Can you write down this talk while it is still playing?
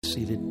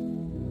seated.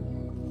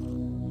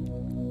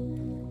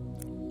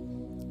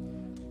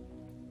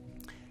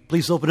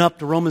 Please open up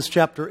to Romans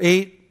chapter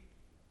 8,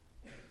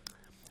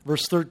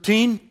 verse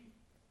 13,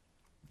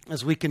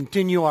 as we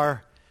continue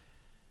our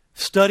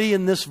study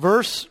in this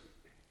verse.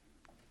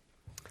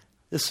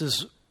 This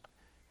is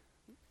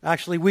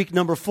actually week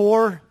number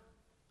 4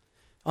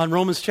 on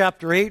Romans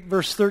chapter 8,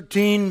 verse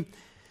 13,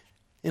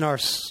 in our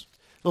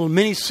little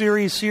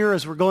mini-series here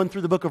as we're going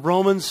through the book of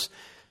Romans,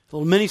 a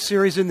little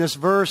mini-series in this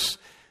verse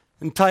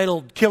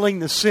entitled Killing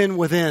the Sin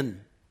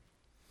Within.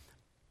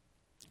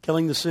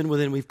 Killing the Sin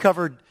Within. We've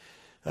covered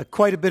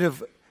quite a bit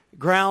of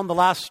ground the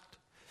last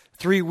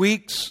 3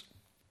 weeks.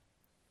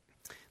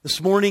 This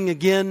morning,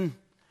 again,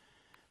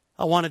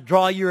 I want to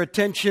draw your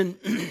attention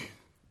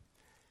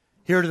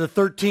here to the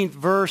 13th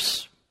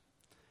verse,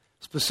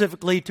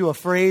 specifically to a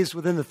phrase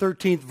within the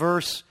 13th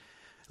verse.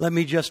 Let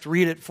me just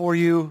read it for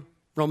you.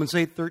 Romans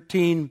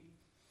 8:13.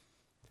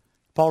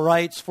 Paul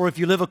writes, "For if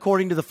you live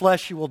according to the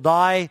flesh, you will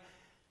die."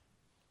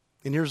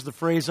 And here's the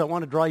phrase I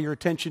want to draw your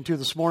attention to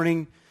this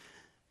morning.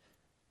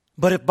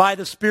 "But if by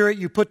the Spirit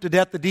you put to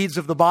death the deeds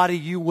of the body,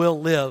 you will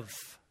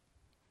live."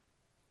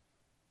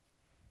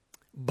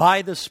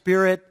 By the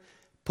Spirit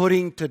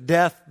putting to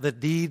death the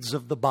deeds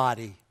of the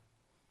body,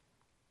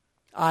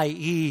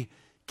 i.e.,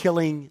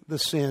 killing the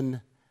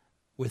sin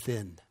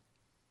within.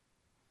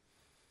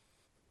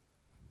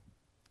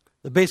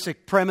 The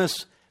basic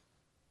premise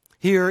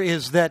here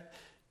is that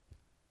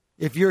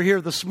if you're here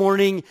this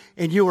morning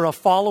and you are a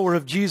follower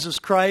of Jesus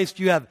Christ,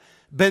 you have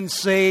been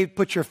saved,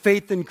 put your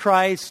faith in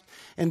Christ,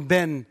 and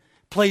been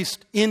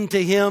placed into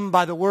Him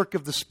by the work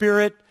of the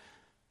Spirit,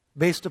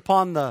 based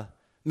upon the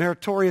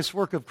meritorious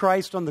work of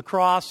Christ on the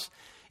cross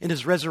in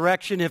His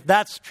resurrection. If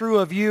that's true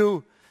of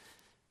you,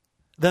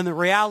 then the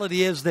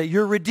reality is that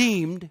you're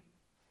redeemed,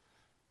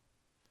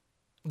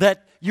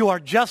 that you are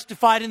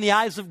justified in the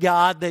eyes of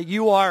God, that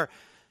you are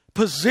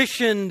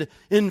positioned,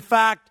 in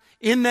fact,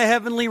 in the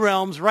heavenly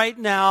realms right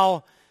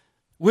now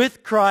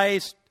with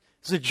Christ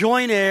as a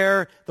joint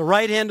heir, the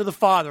right hand of the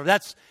Father.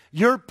 That's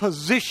your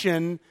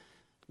position,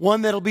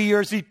 one that'll be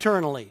yours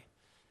eternally.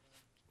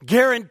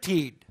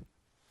 Guaranteed.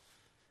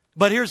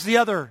 But here's the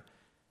other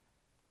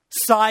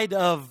side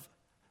of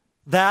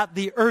that,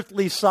 the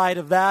earthly side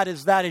of that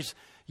is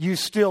you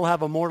still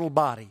have a mortal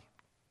body.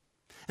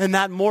 And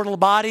that mortal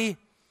body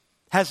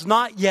has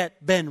not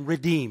yet been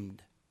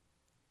redeemed.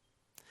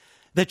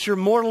 That your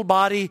mortal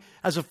body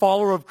as a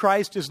follower of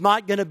Christ is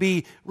not going to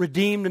be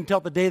redeemed until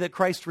the day that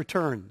Christ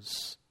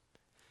returns.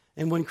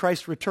 And when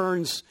Christ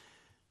returns,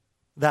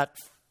 that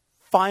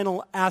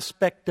final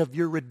aspect of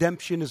your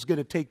redemption is going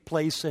to take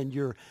place, and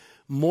your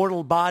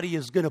mortal body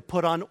is going to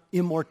put on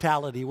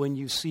immortality when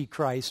you see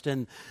Christ.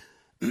 And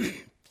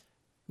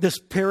this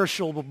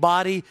perishable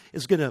body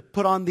is going to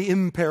put on the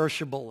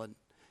imperishable. And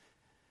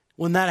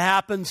when that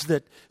happens,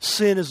 that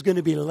sin is going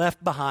to be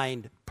left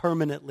behind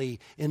permanently,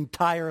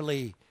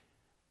 entirely,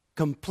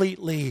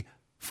 completely,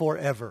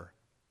 forever.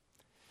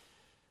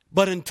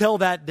 But until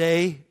that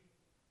day,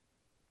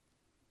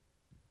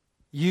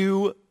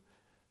 you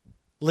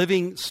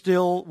living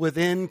still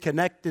within,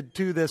 connected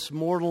to this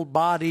mortal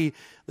body,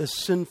 this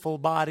sinful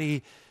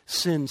body,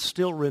 sin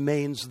still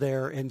remains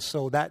there. And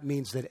so that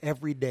means that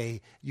every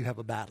day you have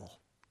a battle.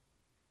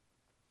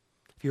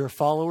 If you're a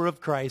follower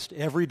of Christ,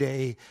 every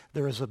day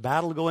there is a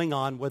battle going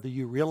on, whether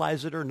you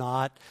realize it or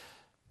not,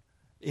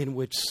 in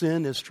which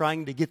sin is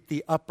trying to get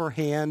the upper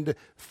hand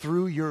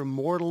through your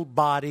mortal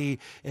body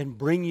and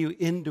bring you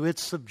into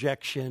its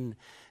subjection.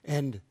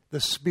 And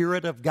the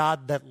Spirit of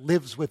God that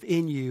lives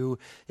within you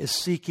is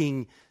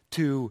seeking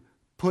to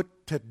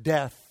put to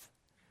death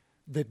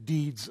the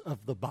deeds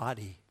of the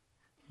body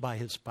by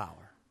His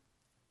power.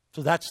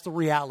 So that's the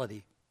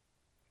reality.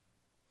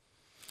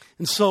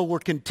 And so we're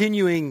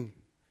continuing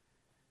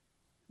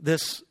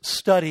this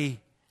study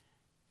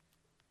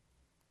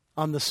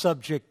on the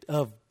subject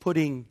of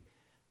putting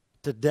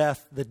to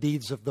death the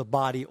deeds of the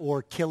body,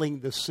 or killing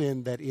the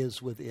sin that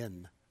is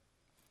within.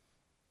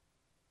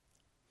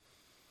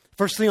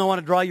 First thing I want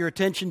to draw your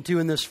attention to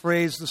in this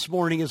phrase this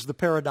morning is the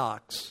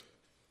paradox.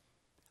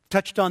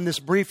 Touched on this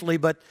briefly,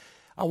 but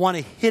I want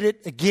to hit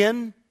it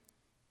again.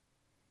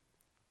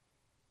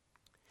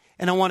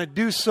 And I want to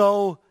do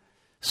so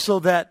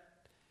that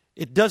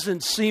it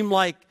doesn't seem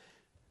like,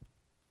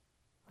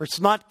 or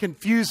it's not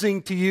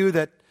confusing to you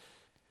that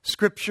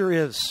Scripture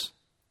is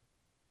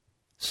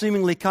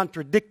seemingly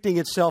contradicting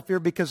itself here,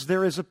 because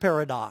there is a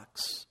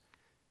paradox.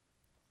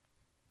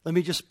 Let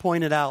me just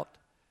point it out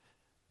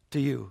to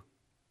you.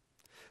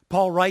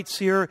 Paul writes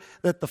here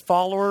that the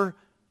follower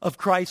of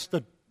Christ,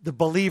 the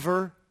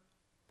believer,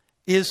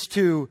 is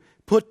to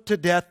put to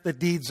death the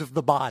deeds of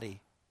the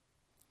body.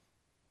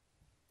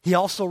 He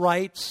also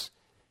writes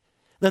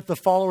that the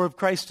follower of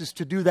Christ is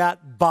to do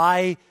that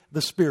by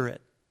the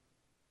Spirit.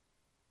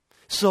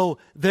 So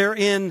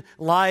therein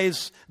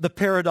lies the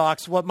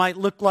paradox, what might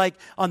look like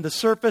on the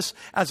surface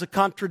as a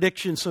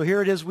contradiction. So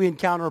here it is, we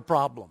encounter a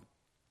problem.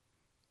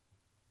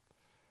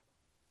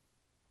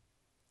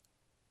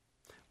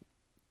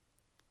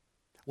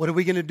 What are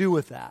we going to do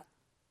with that?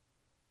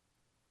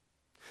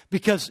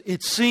 Because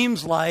it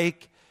seems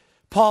like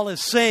Paul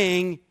is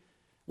saying,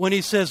 when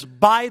he says,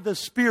 by the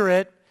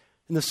Spirit,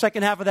 in the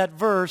second half of that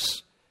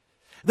verse,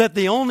 that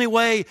the only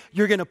way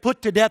you're going to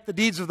put to death the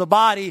deeds of the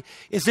body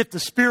is if the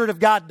Spirit of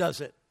God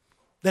does it.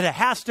 That it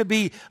has to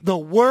be the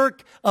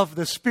work of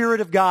the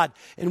Spirit of God.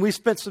 And we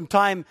spent some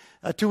time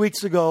 2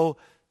 weeks ago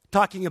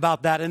talking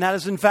about that, and that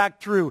is in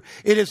fact true.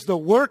 It is the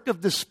work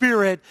of the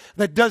Spirit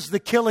that does the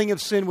killing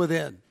of sin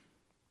within.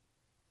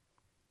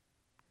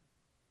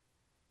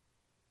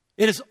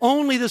 It is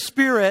only the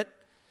Spirit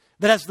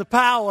that has the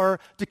power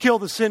to kill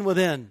the sin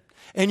within.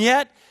 And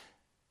yet,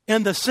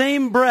 in the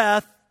same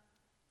breath,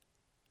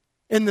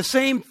 in the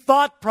same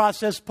thought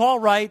process, Paul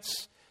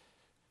writes,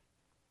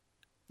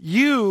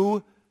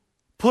 you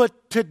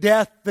put to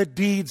death the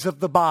deeds of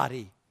the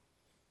body.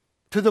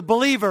 To the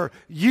believer,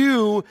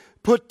 you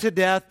put to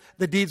death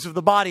the deeds of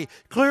the body.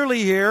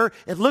 Clearly here,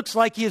 it looks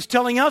like he is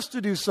telling us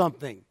to do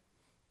something.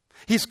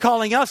 He's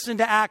calling us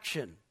into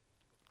action.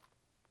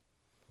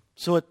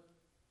 So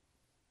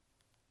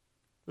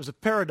there's a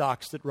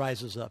paradox that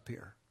rises up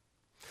here.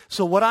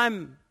 So what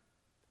I'm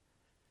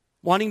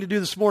wanting to do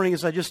this morning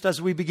is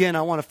as we begin,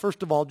 I want to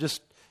first of all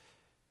just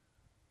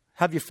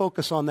have you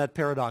focus on that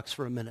paradox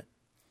for a minute.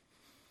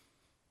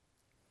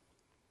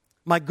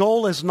 My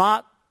goal is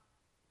not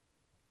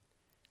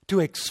to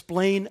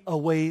explain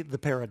away the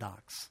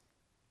paradox.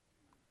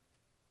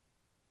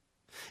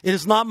 It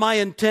is not my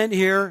intent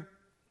here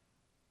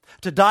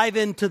to dive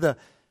into the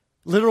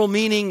literal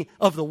meaning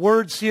of the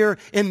words here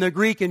in the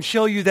Greek and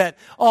show you that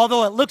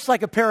although it looks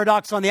like a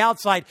paradox on the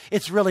outside,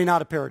 it's really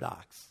not a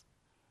paradox.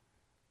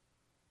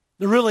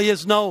 There really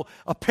is no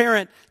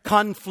apparent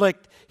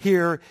conflict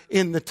here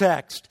in the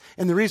text.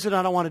 And the reason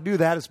I don't want to do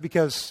that is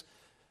because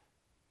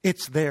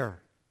it's there.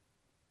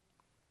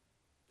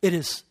 It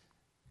is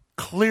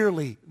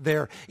clearly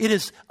there. It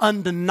is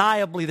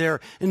undeniably there.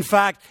 In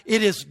fact,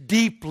 it is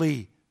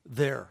deeply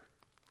there.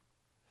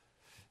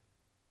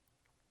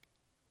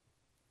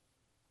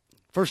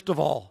 First of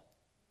all,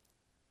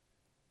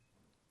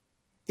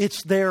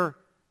 it's there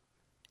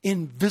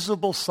in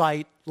visible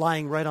sight,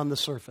 lying right on the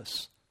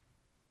surface.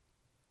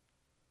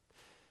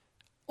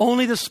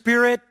 Only the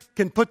Spirit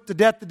can put to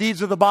death the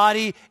deeds of the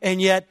body,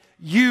 and yet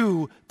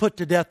you put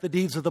to death the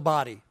deeds of the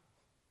body.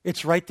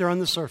 It's right there on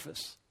the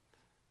surface.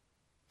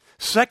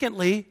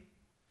 Secondly,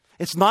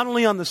 it's not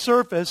only on the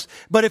surface,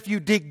 but if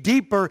you dig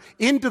deeper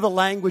into the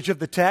language of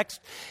the text,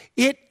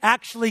 it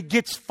actually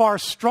gets far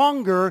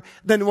stronger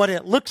than what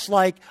it looks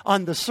like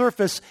on the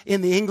surface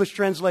in the English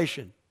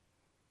translation.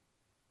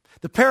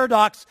 The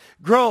paradox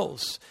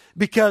grows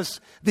because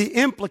the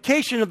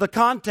implication of the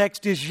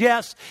context is,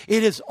 yes,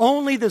 it is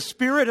only the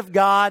Spirit of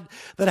God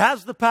that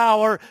has the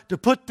power to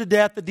put to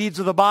death the deeds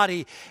of the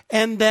body.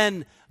 And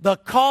then the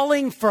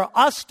calling for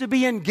us to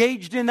be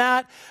engaged in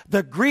that,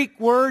 the Greek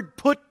word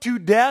put to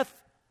death,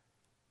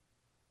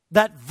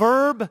 that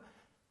verb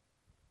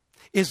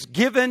is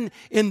given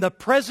in the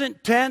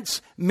present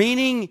tense,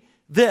 meaning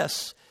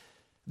this,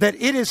 that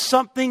it is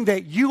something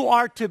that you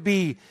are to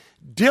be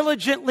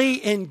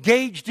diligently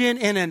engaged in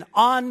an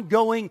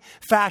ongoing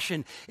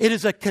fashion. It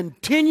is a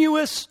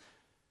continuous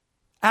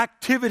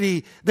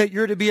activity that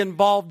you're to be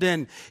involved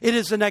in. It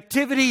is an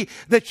activity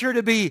that you're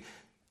to be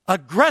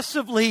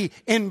aggressively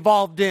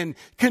involved in,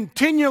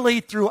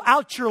 continually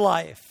throughout your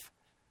life.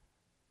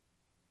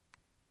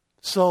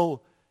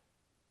 So,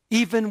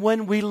 even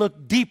when we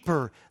look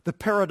deeper, the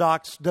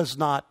paradox does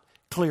not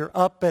clear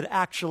up. It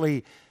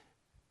actually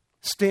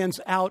stands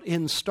out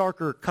in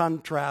starker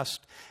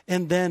contrast.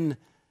 And then,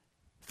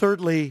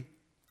 thirdly,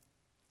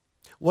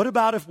 what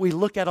about if we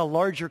look at a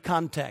larger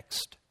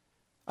context?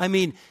 I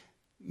mean,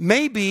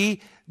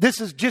 maybe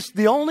this is just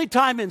the only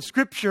time in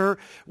Scripture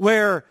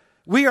where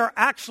we are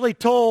actually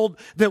told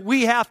that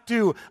we have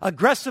to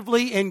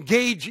aggressively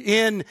engage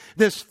in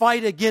this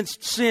fight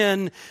against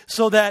sin,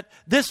 so that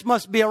this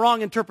must be a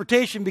wrong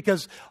interpretation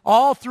because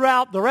all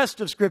throughout the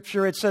rest of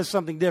Scripture it says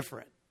something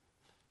different.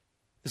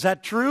 Is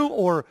that true,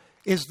 or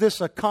is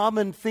this a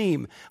common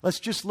theme? Let's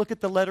just look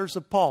at the letters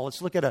of Paul.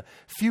 Let's look at a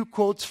few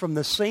quotes from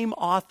the same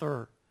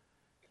author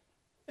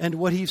and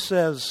what he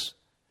says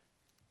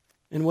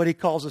and what he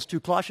calls us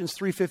to. Colossians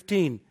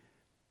 3:15.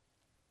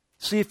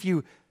 See if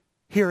you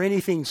hear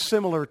anything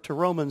similar to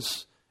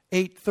Romans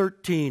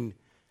 8:13.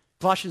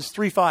 Colossians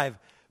 3:5.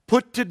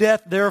 Put to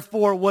death,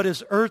 therefore, what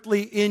is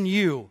earthly in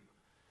you.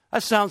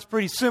 That sounds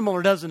pretty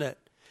similar, doesn't it?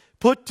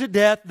 Put to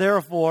death,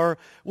 therefore,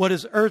 what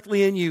is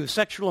earthly in you.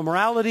 Sexual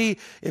immorality,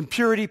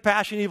 impurity,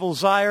 passion, evil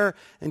desire,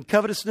 and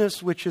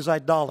covetousness, which is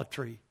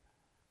idolatry.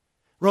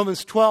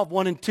 Romans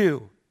 12:1 and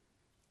 2.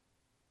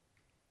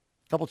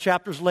 A couple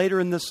chapters later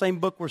in this same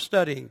book we're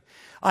studying.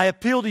 I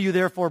appeal to you,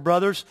 therefore,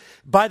 brothers,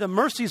 by the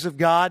mercies of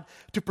God,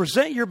 to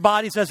present your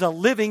bodies as a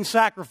living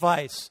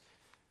sacrifice.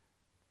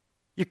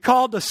 You're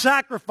called to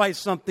sacrifice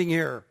something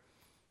here.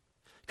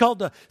 You're called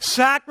to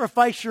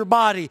sacrifice your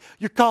body.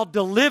 You're called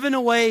to live in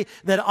a way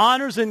that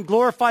honors and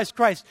glorifies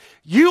Christ.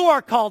 You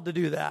are called to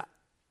do that.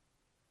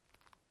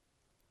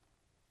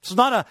 It's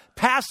not a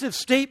passive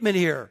statement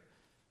here.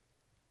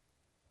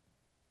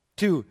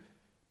 To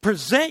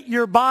present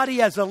your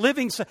body as a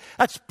living,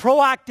 that's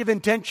proactive,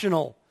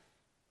 intentional,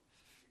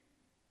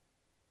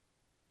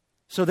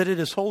 so that it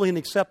is holy and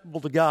acceptable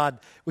to God,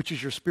 which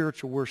is your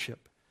spiritual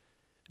worship.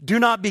 Do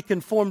not be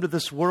conformed to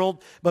this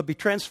world, but be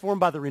transformed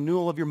by the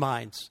renewal of your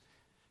minds.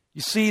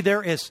 You see,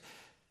 there is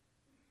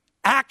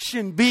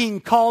action being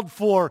called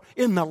for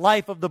in the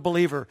life of the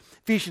believer.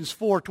 Ephesians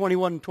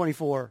 4:21 and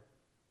 24.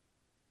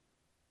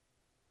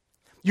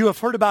 You have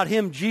heard about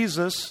him,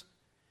 Jesus,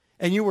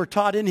 and you were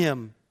taught in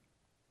him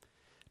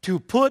to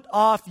put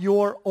off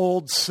your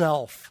old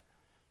self.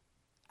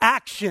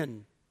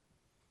 Action.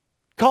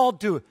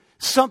 Called to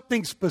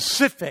something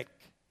specific.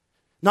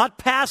 Not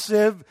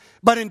passive,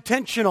 but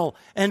intentional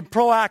and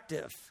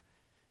proactive.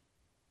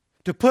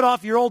 To put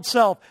off your old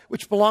self,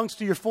 which belongs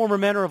to your former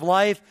manner of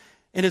life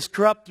and is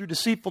corrupt through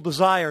deceitful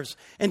desires,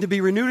 and to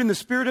be renewed in the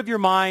spirit of your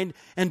mind,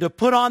 and to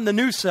put on the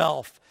new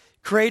self,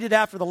 created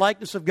after the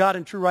likeness of God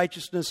in true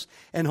righteousness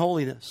and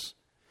holiness.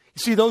 You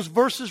see, those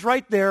verses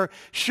right there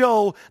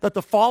show that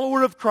the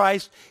follower of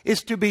Christ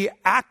is to be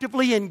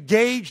actively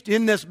engaged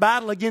in this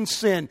battle against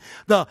sin.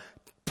 The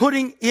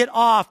putting it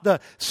off, the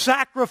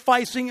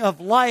sacrificing of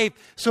life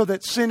so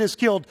that sin is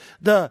killed,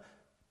 the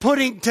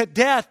putting to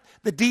death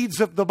the deeds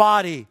of the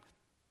body,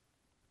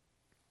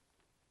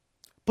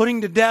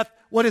 putting to death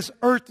what is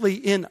earthly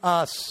in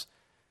us.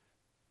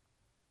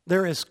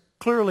 There is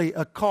clearly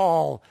a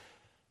call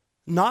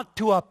not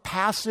to a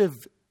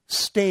passive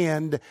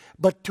stand,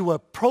 but to a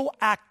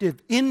proactive,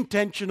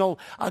 intentional,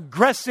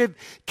 aggressive,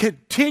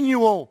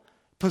 continual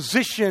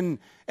position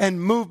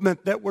and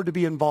movement that we're to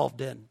be involved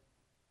in.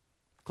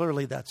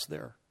 Clearly that's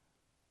there.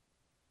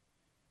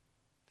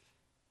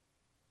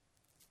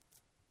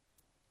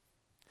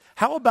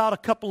 How about a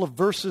couple of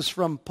verses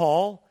from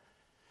Paul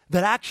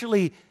that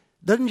actually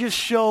doesn't just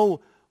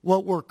show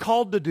what we're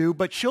called to do,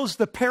 but shows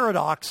the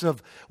paradox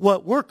of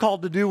what we're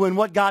called to do and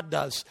what God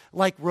does,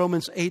 like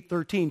Romans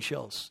 8:13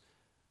 shows.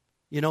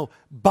 You know,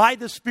 by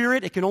the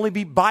Spirit, it can only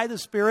be by the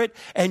Spirit,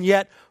 and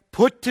yet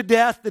put to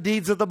death the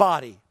deeds of the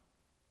body.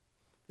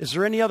 Is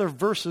there any other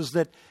verses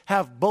that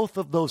have both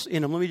of those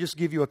in them? Let me just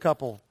give you a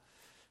couple.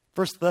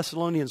 1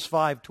 Thessalonians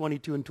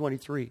 5:22 and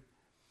 23.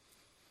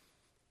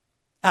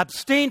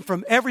 Abstain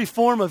from every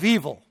form of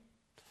evil.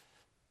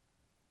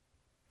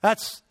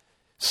 That's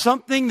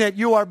something that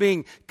you are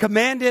being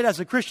commanded as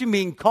a Christian,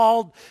 being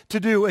called to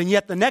do. And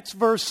yet the next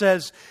verse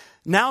says,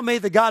 now may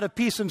the God of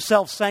peace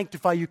himself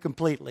sanctify you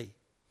completely.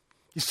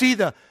 You see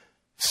the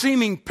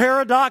seeming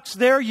paradox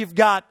there? You've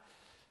got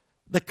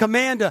the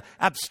command to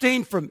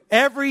abstain from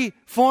every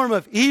form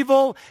of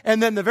evil.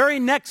 And then the very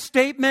next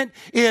statement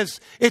is,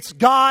 it's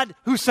God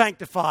who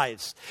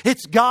sanctifies.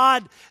 It's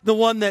God, the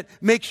one that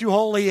makes you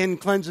holy and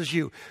cleanses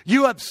you.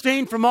 You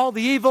abstain from all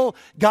the evil,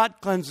 God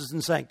cleanses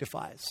and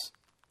sanctifies.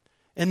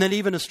 And then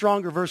even a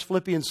stronger verse,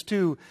 Philippians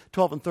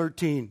 2:12 and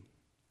 13.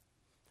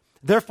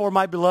 Therefore,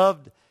 my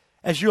beloved,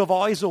 as you have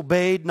always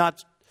obeyed,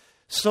 not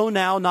so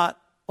now,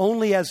 not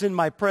only as in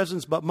my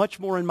presence, but much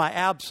more in my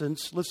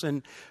absence.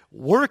 Listen,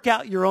 work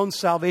out your own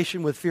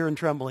salvation with fear and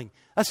trembling.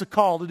 That's a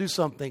call to do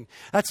something.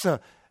 That's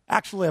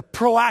actually a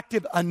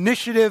proactive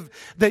initiative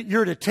that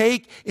you're to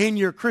take in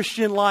your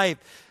Christian life.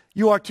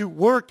 You are to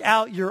work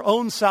out your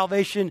own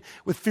salvation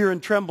with fear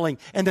and trembling.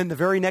 And then the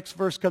very next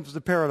verse comes to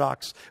the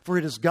paradox. For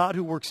it is God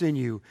who works in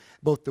you,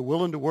 both to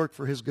will and to work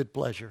for his good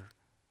pleasure.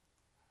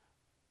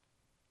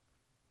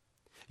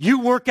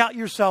 You work out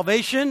your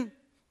salvation,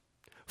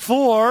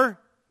 for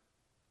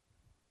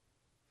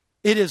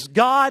it is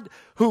God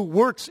who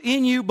works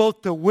in you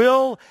both to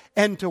will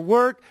and to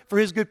work for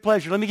his good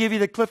pleasure. Let me give you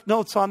the Cliff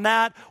Notes on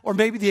that, or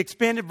maybe the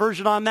expanded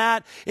version on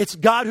that. It's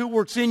God who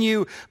works in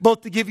you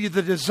both to give you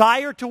the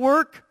desire to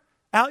work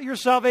out your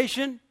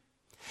salvation.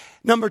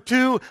 Number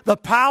 2, the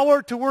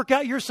power to work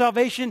out your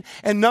salvation.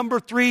 And number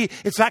 3,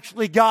 it's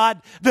actually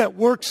God that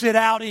works it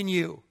out in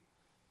you.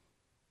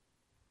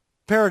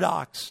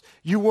 Paradox.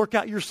 You work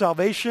out your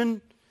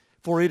salvation,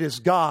 for it is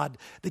God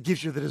that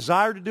gives you the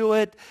desire to do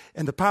it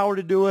and the power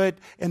to do it,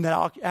 and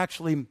that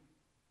actually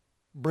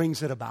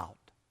brings it about.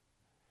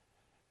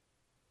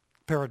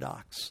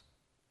 Paradox.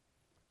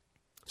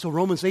 So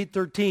Romans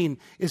 8:13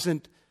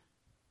 isn't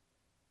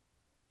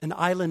an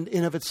island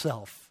in of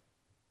itself.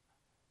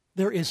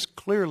 There is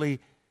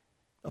clearly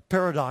a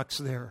paradox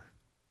there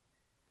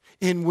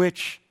in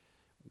which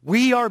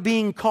we are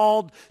being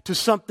called to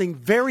something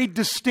very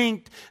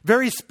distinct,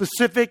 very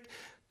specific,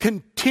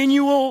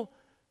 continual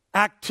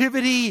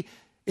activity,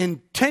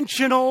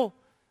 intentional,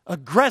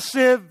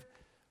 aggressive,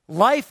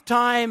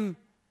 lifetime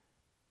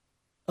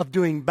of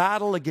doing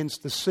battle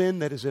against the sin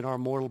that is in our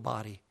mortal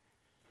body.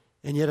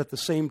 And yet at the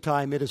same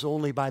time, it is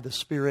only by the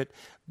Spirit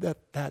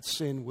that that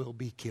sin will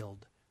be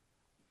killed.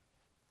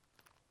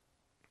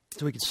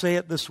 So we can say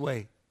it this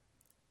way.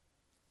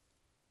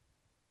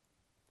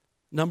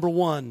 Number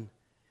 1,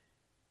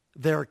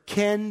 there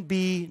can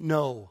be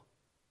no,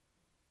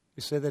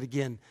 we say that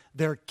again,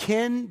 there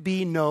can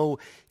be no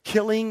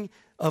killing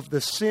of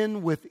the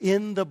sin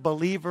within the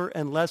believer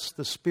unless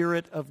the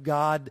Spirit of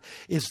God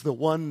is the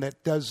one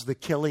that does the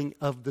killing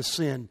of the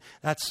sin.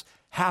 That's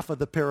half of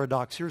the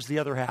paradox. Here's the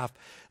other half.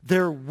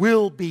 There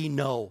will be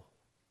no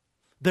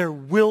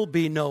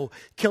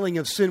killing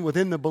of sin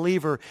within the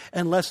believer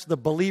unless the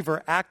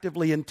believer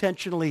actively,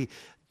 intentionally,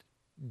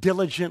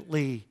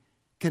 diligently,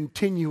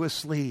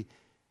 continuously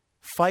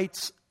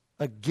fights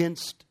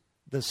against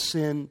the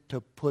sin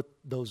to put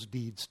those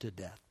deeds to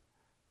death.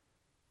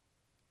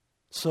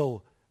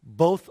 So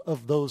both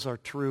of those are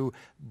true.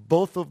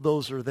 Both of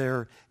those are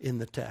there in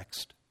the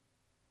text.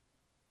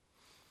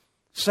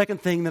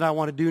 Second thing that I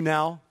want to do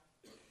now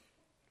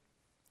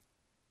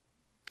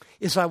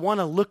is I want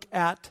to look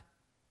at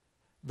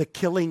the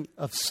killing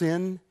of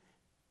sin.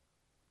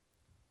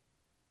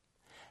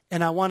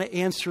 And I want to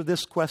answer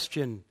this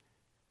question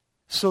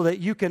so that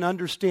you can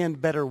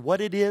understand better what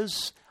it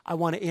is. I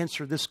want to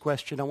answer this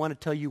question. I want to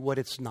tell you what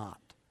it's not.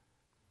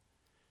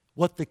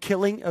 What the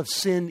killing of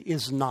sin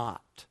is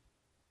not.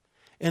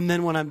 And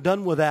then when I'm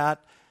done with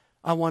that,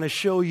 I want to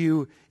show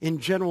you in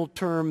general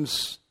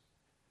terms,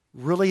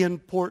 really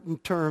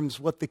important terms,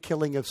 what the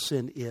killing of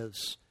sin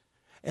is.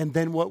 And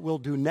then what we'll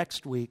do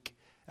next week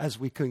as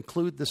we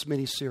conclude this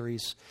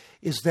mini-series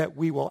is that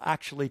we will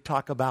actually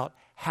talk about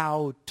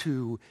how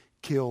to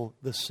kill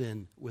the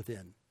sin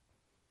within.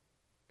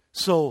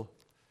 So,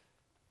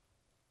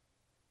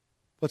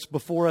 what's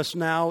before us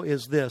now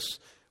is this,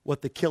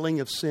 what the killing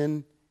of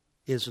sin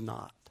is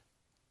not.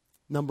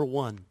 Number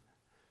one,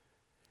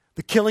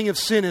 the killing of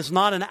sin is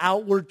not an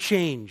outward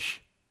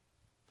change.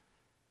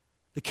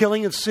 The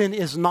killing of sin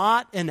is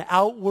not an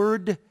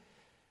outward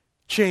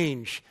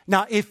change.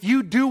 Now, if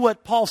you do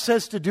what Paul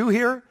says to do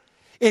here,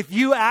 if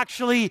you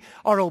actually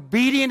are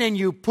obedient and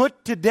you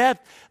put to death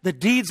the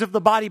deeds of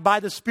the body by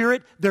the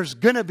Spirit, there's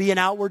going to be an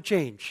outward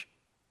change.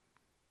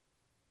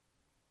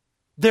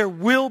 There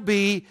will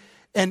be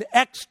an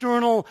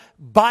external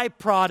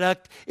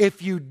byproduct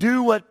if you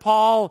do what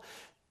Paul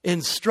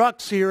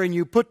instructs here and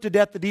you put to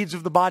death the deeds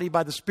of the body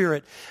by the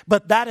Spirit.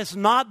 But that is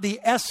not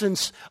the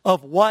essence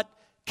of what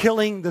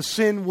killing the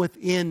sin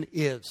within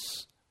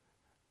is.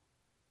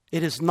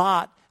 It is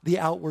not the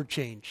outward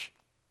change.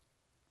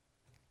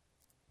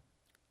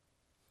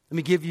 Let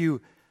me give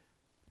you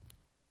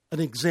an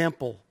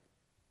example.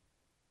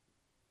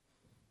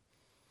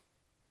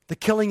 The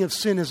killing of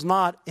sin is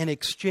not an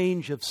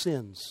exchange of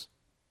sins.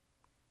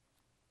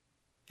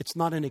 It's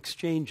not an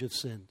exchange of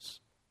sins.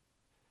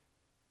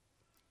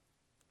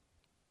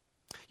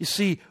 You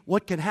see,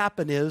 what can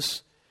happen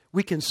is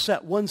we can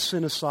set one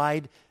sin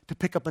aside to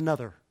pick up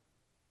another.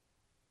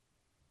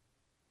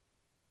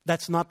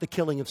 That's not the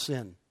killing of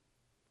sin.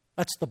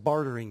 That's the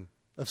bartering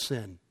of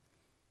sin.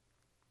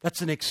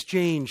 That's an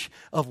exchange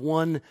of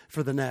one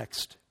for the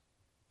next.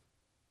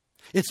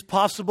 It's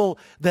possible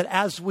that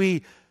as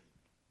we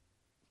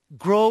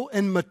grow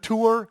and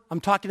mature,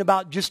 I'm talking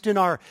about just in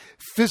our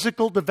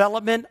physical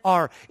development,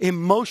 our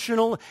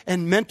emotional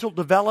and mental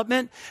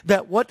development,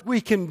 that what we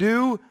can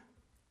do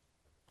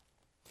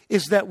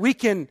is that we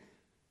can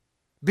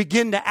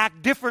begin to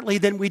act differently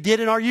than we did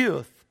in our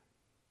youth.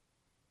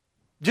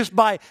 Just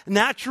by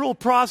natural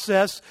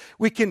process,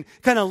 we can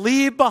kind of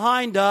leave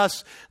behind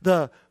us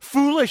the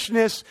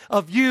foolishness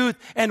of youth.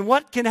 And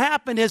what can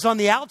happen is on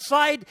the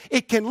outside,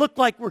 it can look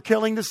like we're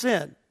killing the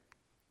sin.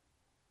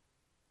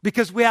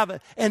 Because we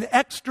have an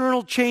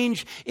external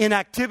change in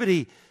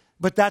activity.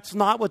 But that's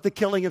not what the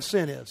killing of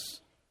sin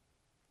is.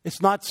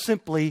 It's not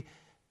simply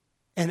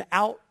an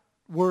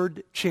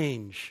outward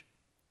change.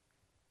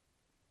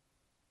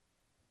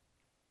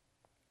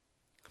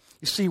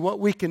 You see, what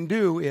we can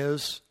do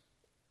is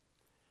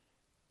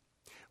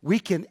we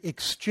can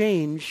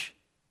exchange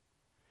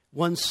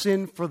one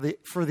sin for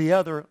the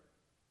other,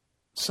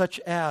 such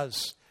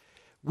as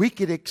we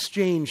could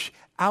exchange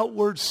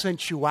outward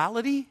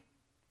sensuality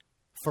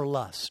for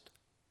lust.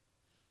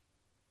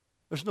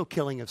 There's no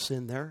killing of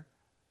sin there.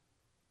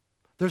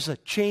 There's a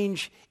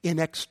change in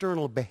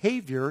external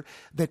behavior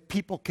that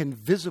people can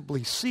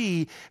visibly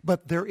see,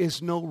 but there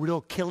is no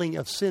real killing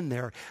of sin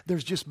there.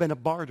 There's just been a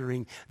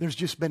bartering. There's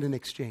just been an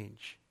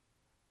exchange.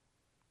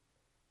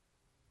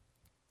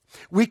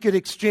 We could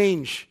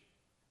exchange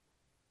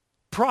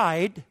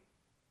pride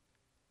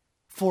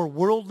for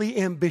worldly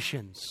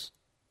ambitions.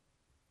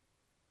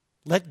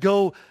 Let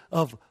go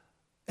of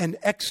an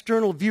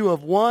external view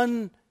of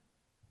one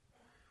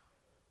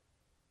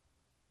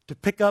to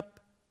pick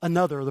up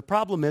another. The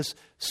problem is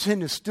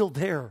sin is still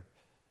there.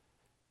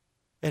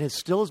 And it's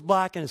still as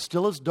black and it's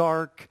still as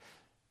dark.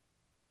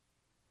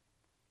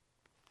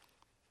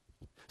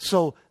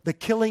 So the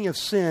killing of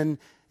sin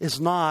is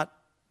not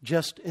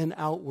just an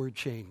outward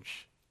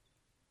change.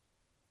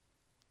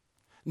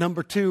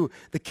 Number two,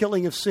 the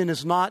killing of sin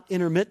is not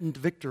intermittent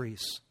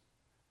victories.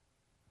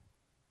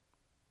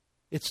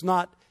 It's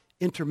not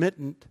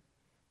intermittent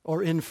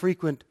or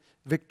infrequent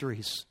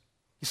victories.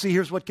 You see,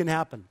 here's what can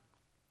happen.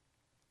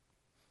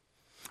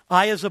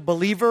 I, as a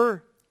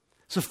believer,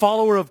 as a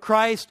follower of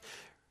Christ,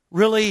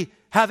 really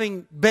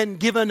having been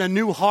given a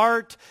new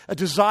heart, a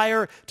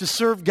desire to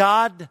serve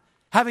God,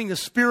 having the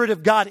Spirit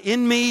of God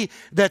in me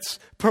that's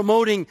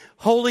promoting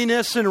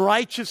holiness and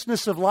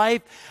righteousness of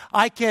life.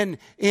 I can,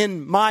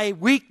 in my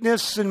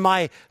weakness and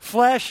my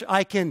flesh,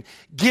 I can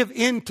give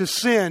in to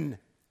sin.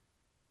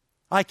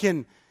 I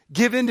can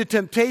give in to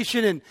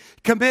temptation and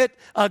commit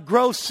a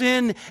gross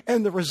sin,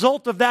 and the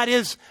result of that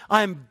is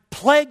I'm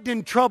plagued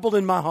and troubled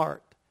in my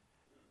heart.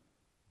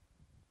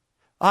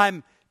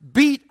 I'm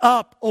beat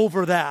up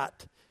over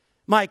that.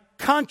 My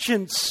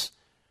conscience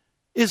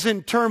is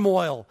in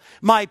turmoil.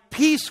 My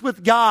peace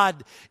with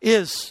God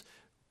is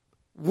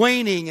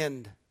waning,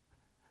 and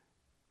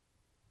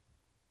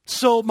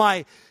so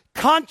my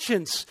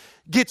conscience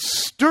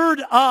gets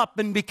stirred up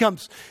and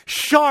becomes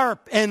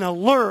sharp and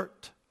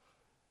alert.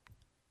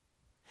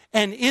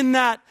 And in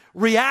that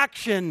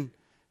reaction,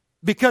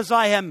 because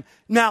I am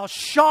now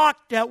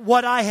shocked at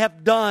what I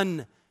have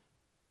done,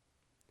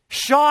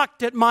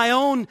 shocked at my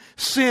own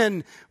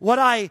sin, what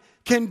I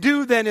can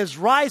do then is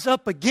rise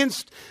up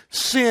against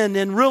sin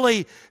and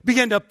really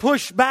begin to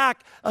push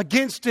back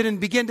against it and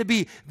begin to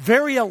be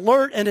very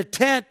alert and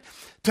attent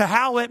to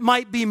how it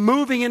might be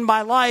moving in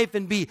my life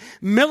and be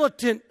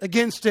militant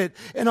against it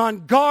and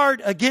on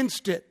guard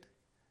against it.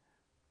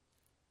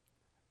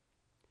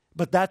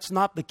 But that's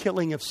not the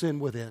killing of sin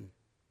within.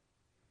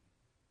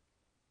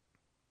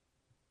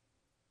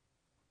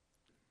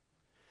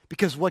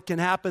 Because what can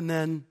happen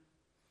then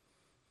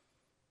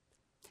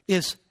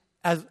is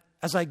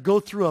as I go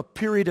through a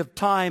period of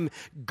time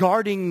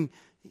guarding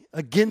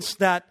against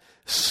that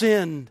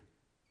sin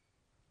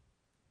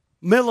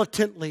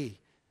militantly,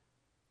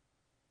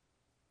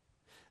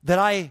 that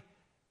I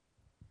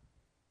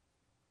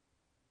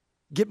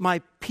get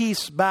my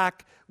peace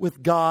back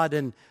with God,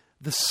 and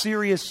the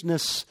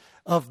seriousness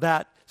of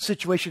that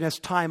situation, as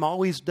time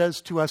always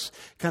does to us,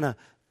 kind of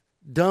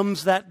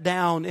dumbs that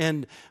down,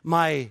 and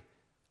my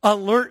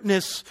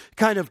alertness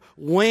kind of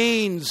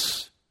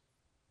wanes,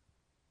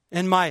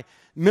 and my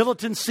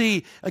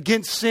militancy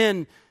against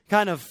sin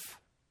kind of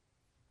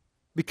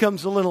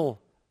becomes a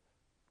little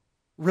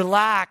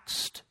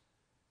relaxed.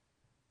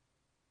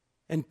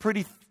 And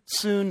pretty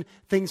soon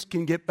things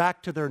can get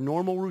back to their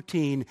normal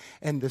routine,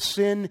 and the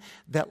sin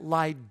that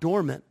lied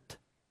dormant,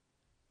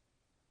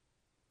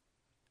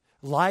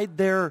 lied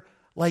there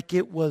like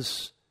it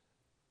was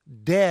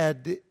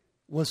dead,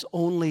 was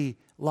only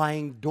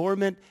lying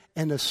dormant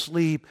and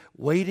asleep,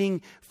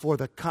 waiting for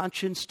the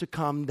conscience to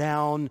calm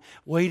down,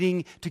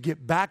 waiting to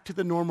get back to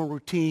the normal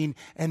routine,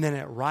 and then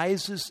it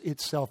rises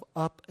itself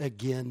up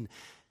again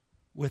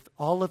with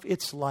all of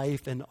its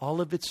life and all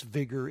of its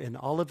vigor and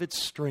all of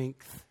its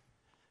strength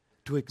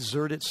to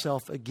exert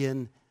itself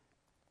again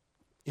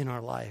in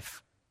our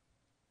life.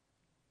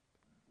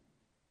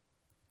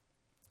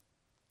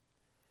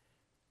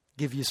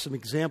 Give you some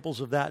examples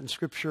of that in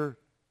Scripture.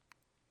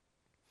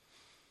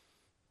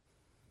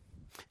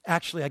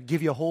 Actually, I'd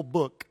give you a whole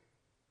book,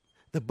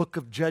 the book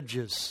of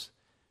Judges,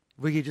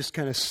 where you just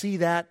kind of see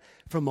that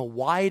from a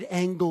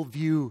wide-angle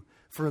view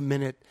for a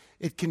minute.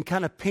 It can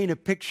kind of paint a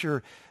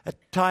picture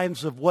at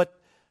times of what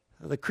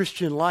the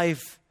Christian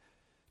life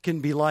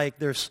can be like.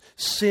 There's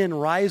sin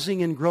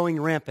rising and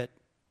growing rampant.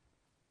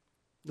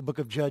 The book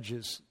of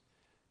Judges.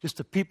 Just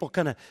the people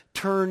kind of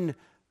turn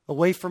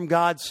away from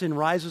God. Sin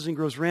rises and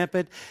grows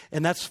rampant.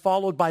 And that's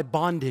followed by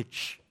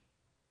bondage.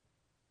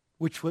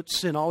 Which what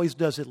sin always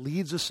does, it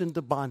leads us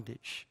into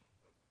bondage.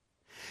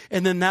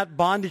 And then that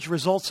bondage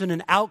results in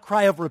an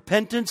outcry of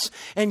repentance,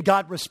 and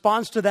God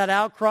responds to that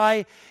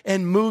outcry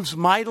and moves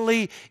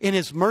mightily in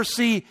His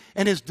mercy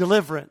and His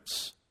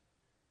deliverance.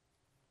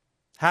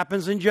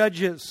 Happens in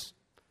Judges.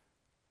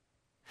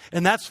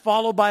 And that's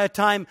followed by a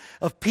time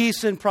of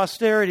peace and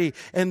prosperity.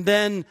 And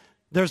then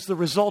there's the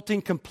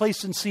resulting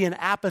complacency and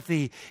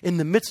apathy in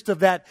the midst of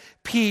that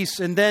peace.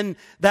 And then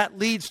that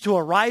leads to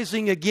a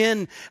rising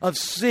again of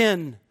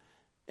sin.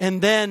 And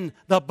then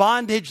the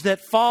bondage that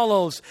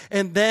follows,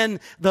 and then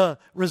the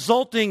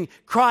resulting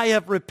cry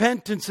of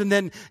repentance, and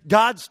then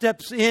God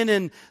steps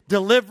in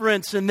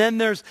deliverance, and then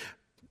there's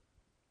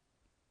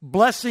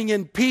blessing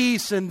and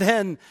peace, and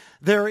then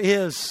there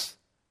is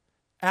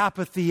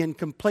apathy and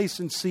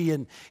complacency,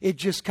 and it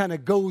just kind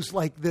of goes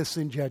like this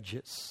in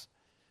Judges.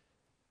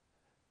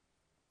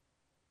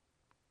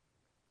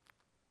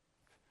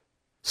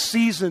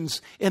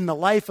 Seasons in the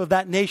life of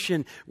that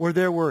nation where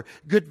there were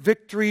good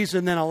victories,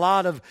 and then a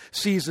lot of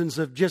seasons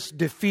of just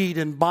defeat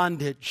and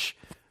bondage.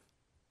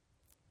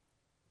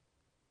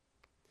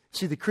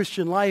 See, the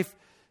Christian life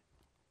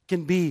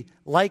can be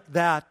like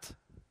that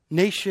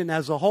nation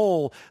as a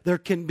whole. There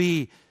can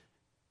be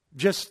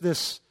just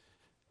this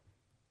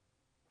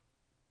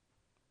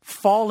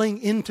falling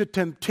into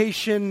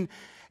temptation,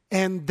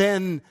 and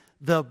then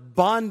the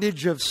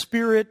bondage of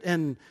spirit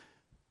and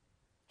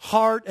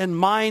heart and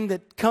mind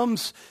that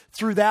comes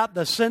through that,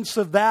 the sense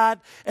of that,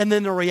 and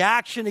then the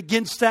reaction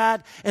against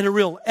that, and a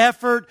real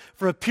effort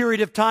for a period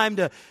of time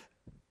to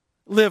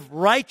live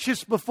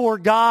righteous before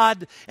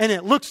God. And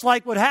it looks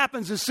like what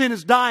happens is sin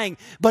is dying,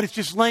 but it's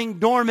just laying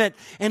dormant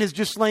and is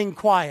just laying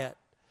quiet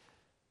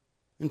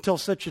until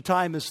such a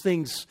time as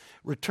things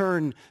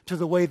return to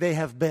the way they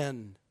have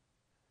been.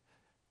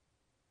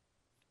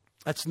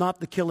 That's not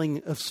the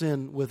killing of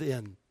sin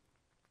within.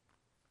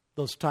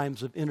 Those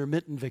times of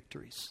intermittent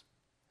victories.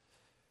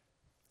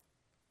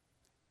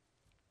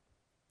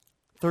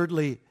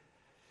 Thirdly,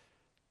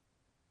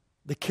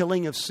 the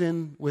killing of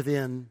sin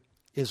within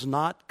is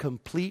not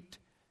complete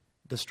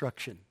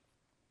destruction.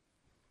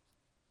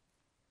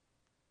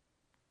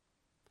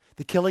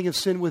 The killing of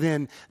sin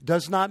within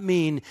does not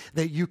mean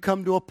that you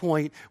come to a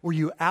point where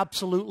you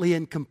absolutely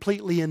and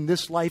completely in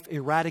this life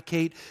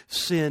eradicate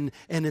sin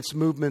and its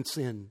movements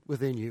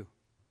within you.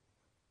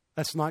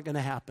 That's not going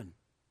to happen.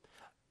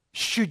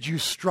 Should you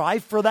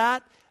strive for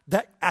that?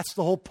 That's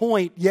the whole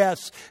point.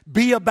 Yes,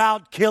 be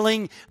about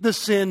killing the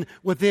sin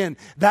within.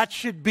 That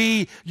should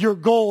be your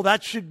goal.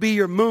 That should be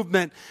your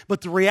movement.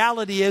 But the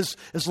reality is,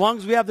 as long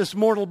as we have this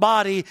mortal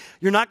body,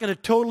 you're not going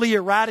to totally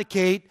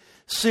eradicate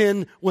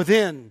sin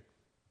within.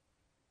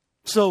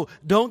 So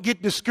don't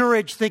get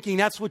discouraged thinking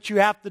that's what you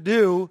have to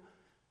do.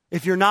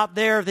 If you're not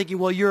there thinking,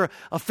 well, you're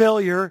a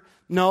failure.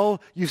 No,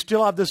 you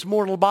still have this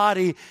mortal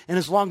body, and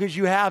as long as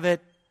you have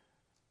it,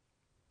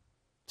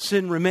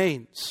 sin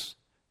remains.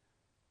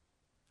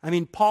 I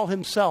mean, Paul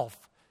himself,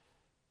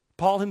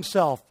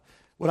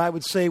 what I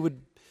would say would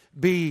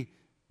be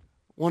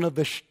one of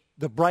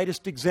the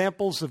brightest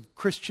examples of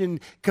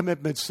Christian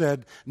commitment,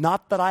 said,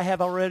 not that I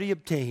have already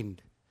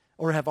obtained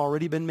or have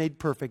already been made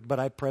perfect, but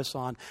I press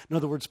on. In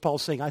other words,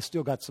 Paul's saying, I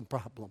still got some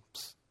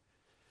problems.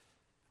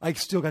 I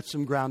still got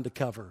some ground to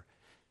cover.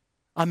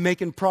 I'm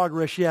making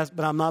progress, yes,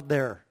 but I'm not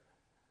there.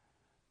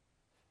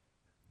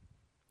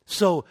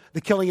 So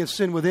the killing of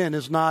sin within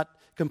is not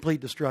complete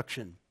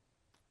destruction.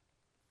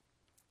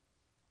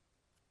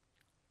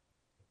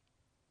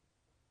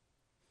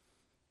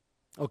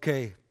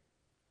 Okay,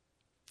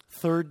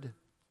 third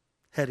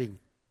heading.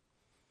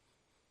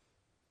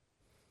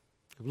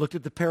 We've looked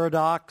at the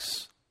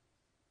paradox.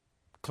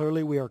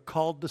 Clearly we are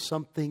called to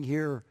something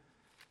here.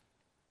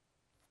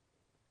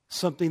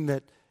 Something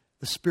that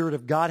the Spirit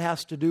of God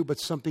has to do, but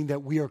something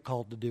that we are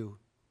called to do.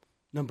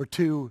 Number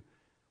two,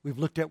 we've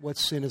looked at what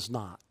sin is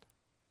not.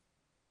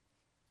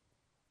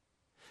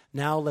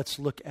 Now let's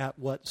look at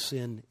what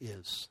sin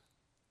is.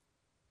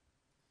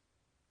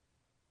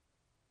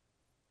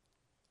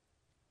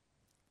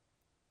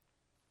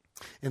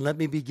 And let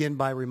me begin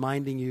by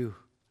reminding you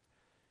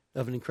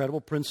of an incredible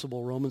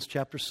principle, Romans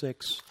chapter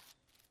 6,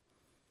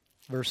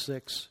 verse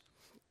 6.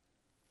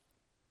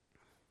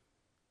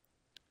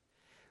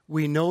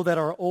 We know that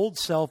our old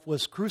self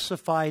was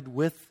crucified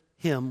with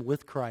Him,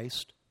 with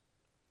Christ,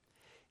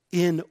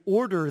 in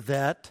order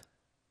that,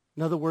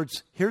 in other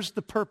words, here's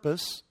the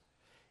purpose,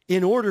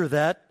 in order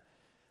that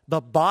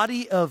the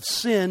body of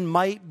sin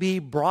might be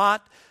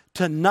brought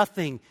to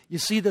nothing. You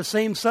see the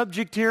same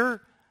subject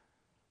here?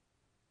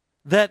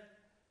 That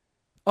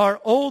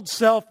our old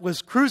self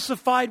was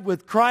crucified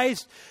with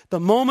Christ. The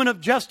moment of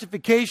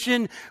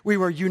justification, we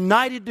were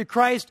united to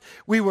Christ.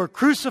 We were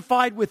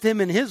crucified with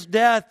Him in His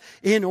death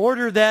in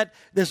order that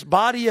this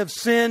body of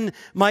sin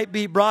might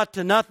be brought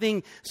to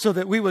nothing, so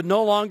that we would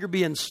no longer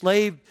be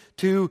enslaved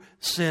to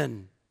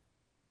sin.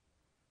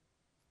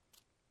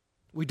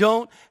 We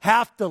don't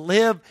have to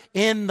live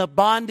in the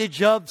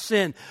bondage of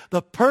sin.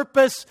 The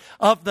purpose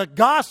of the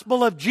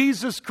gospel of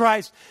Jesus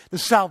Christ, the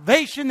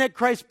salvation that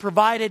Christ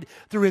provided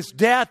through His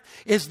death,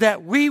 is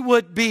that we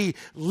would be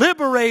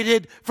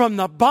liberated from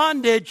the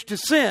bondage to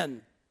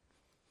sin,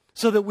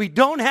 so that we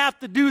don't have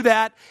to do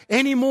that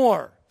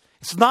anymore.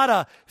 It's not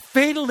a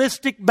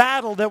fatalistic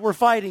battle that we're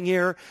fighting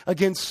here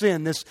against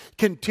sin, this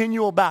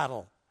continual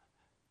battle.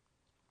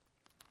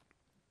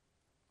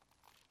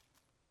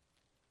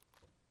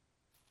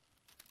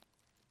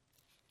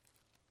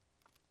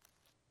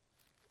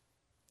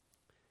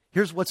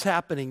 Here's what's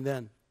happening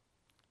then.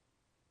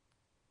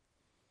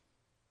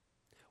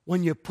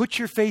 When you put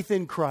your faith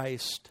in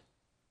Christ,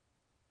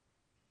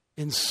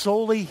 in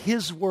solely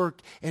His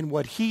work and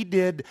what He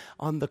did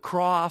on the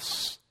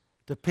cross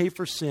to pay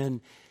for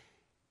sin,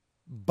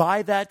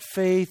 by that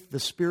faith, the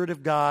Spirit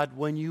of God,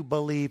 when you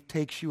believe,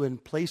 takes you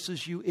and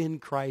places you in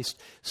Christ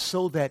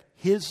so that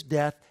His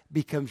death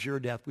becomes your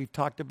death. We've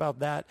talked about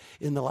that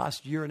in the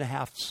last year and a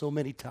half so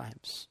many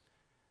times.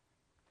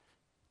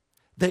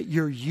 That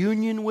your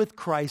union with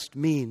Christ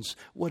means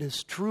what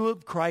is true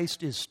of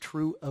Christ is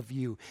true of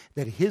you.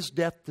 That His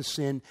death to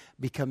sin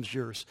becomes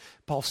yours.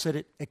 Paul said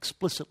it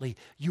explicitly.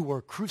 You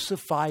are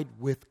crucified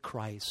with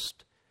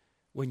Christ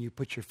when you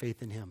put your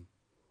faith in Him.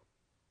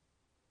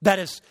 That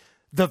is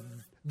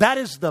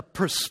the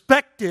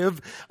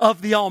perspective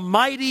of the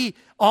Almighty,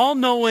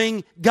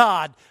 all-knowing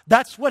God.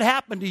 That's what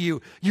happened to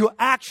you. You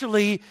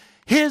actually,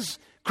 His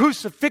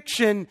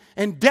crucifixion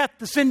and death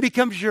to sin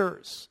becomes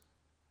yours.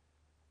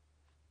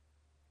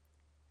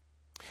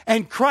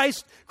 And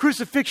Christ's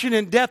crucifixion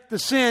and death to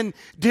sin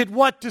did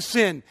what to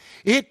sin?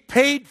 It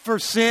paid for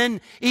sin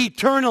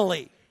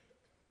eternally.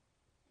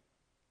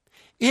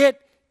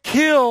 It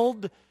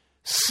killed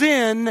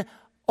sin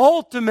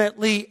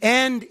ultimately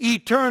and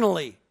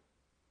eternally.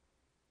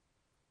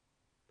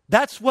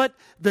 That's what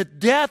the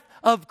death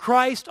of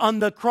Christ on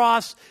the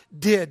cross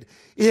did.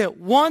 It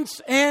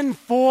once and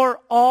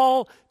for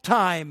all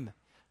time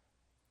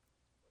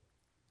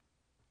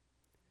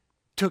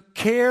took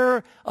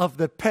care of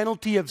the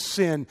penalty of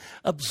sin,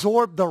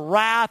 absorbed the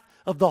wrath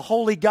of the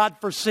holy God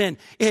for sin.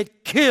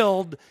 It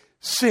killed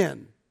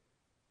sin,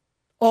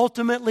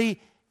 ultimately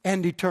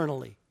and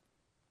eternally.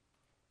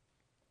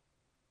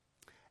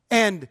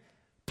 And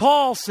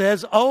Paul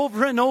says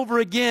over and over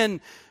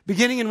again,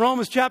 beginning in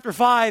Romans chapter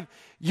 5,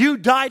 you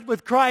died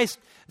with Christ.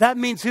 That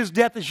means his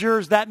death is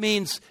yours. That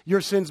means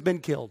your sin's been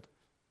killed.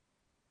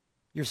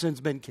 Your sin's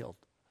been killed.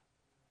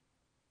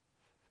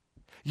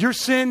 Your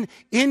sin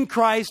in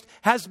Christ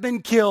has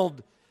been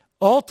killed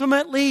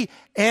ultimately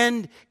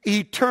and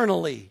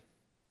eternally.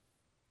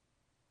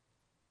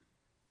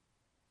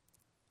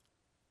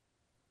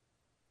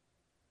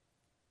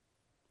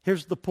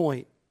 Here's the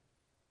point.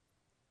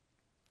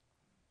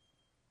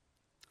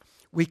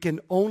 We can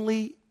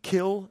only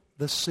kill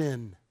the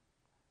sin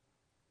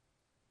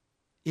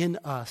in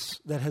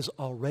us that has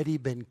already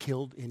been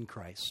killed in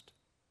Christ.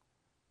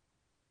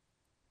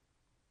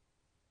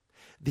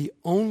 The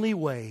only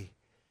way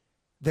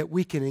that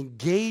we can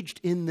engage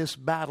in this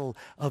battle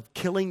of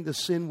killing the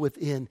sin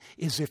within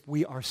is if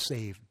we are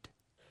saved.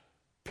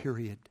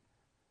 Period.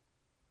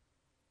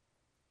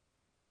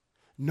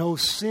 No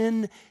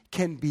sin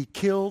can be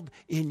killed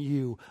in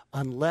you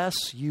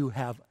unless you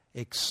have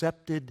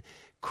accepted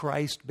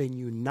Christ, been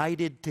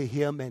united to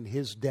him, and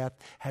his death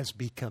has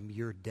become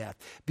your death.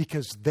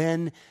 Because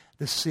then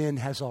the sin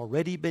has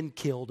already been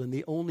killed, and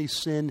the only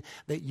sin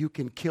that you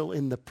can kill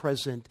in the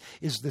present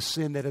is the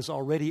sin that has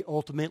already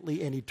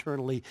ultimately and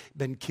eternally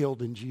been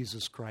killed in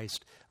Jesus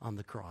Christ on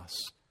the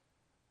cross.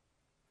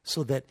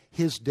 So that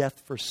his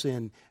death for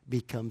sin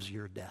becomes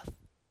your death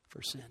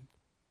for sin.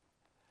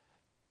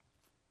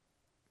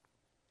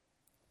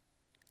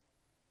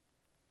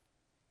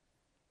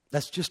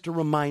 That's just a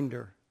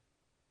reminder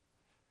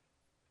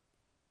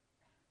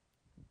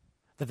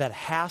that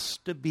has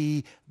to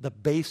be the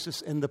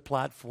basis and the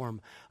platform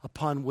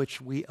upon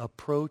which we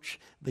approach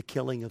the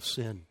killing of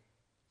sin.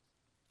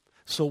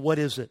 So what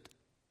is it?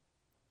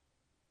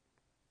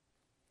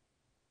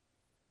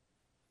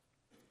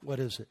 What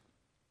is it?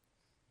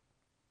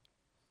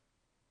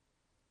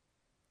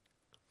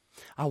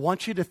 I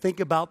want you to think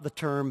about the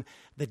term,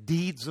 the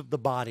deeds of the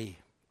body.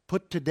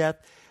 Put to death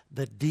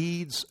the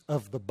deeds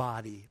of the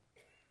body.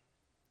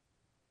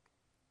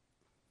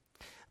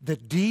 The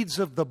deeds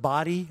of the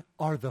body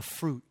are the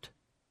fruit,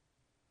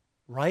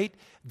 right?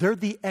 They're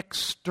the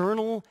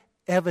external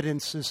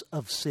evidences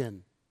of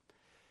sin.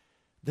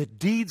 The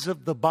deeds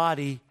of the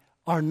body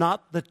are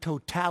not the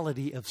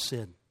totality of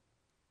sin.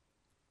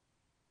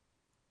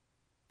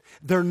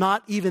 They're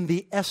not even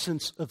the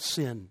essence of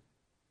sin.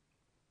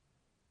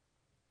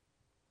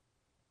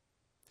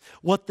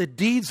 What the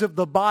deeds of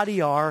the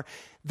body are,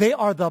 they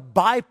are the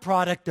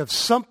byproduct of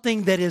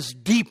something that is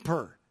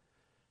deeper.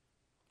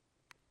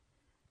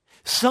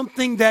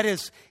 Something that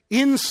is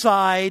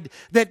inside,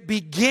 that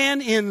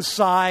began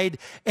inside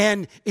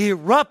and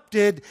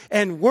erupted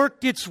and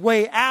worked its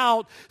way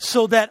out,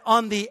 so that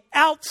on the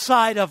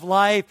outside of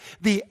life,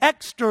 the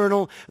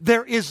external,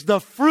 there is the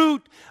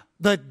fruit,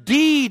 the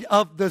deed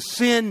of the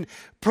sin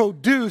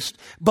produced.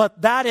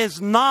 But that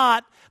is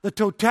not the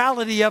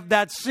totality of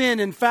that sin.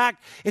 In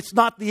fact, it's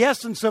not the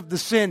essence of the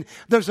sin.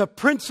 There's a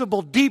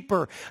principle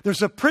deeper.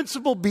 There's a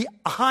principle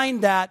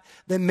behind that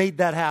made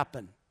that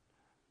happen.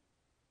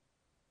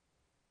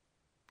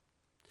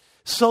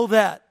 So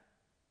that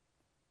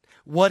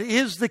what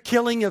is the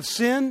killing of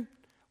sin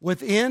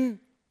within?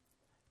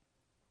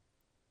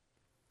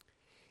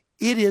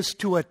 It is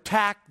to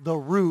attack the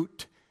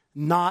root,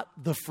 not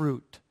the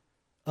fruit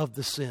of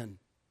the sin.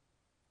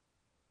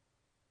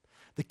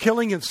 The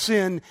killing of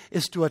sin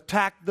is to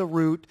attack the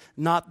root,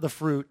 not the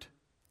fruit.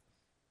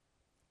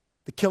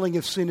 The killing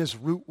of sin is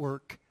root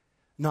work,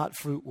 not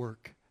fruit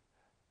work.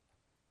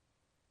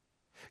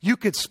 You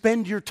could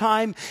spend your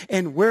time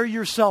and wear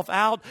yourself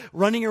out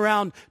running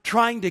around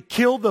trying to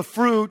kill the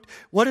fruit.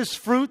 What is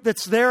fruit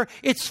that's there?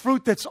 It's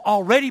fruit that's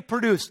already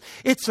produced.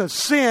 It's a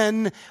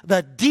sin,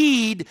 the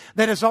deed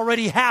that has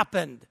already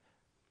happened.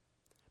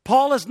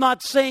 Paul is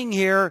not saying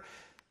here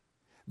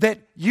that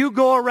you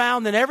go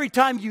around and every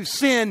time you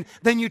sin,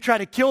 then you try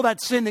to kill that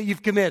sin that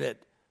you've committed.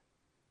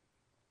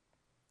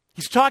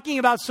 He's talking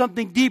about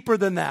something deeper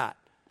than that.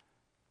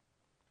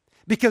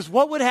 Because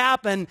what would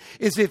happen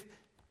is if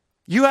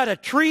you had a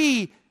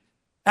tree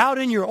out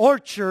in your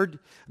orchard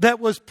that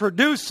was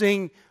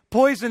producing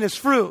poisonous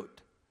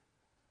fruit,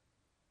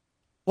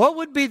 what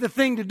would be the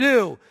thing to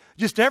do?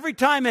 Just every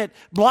time it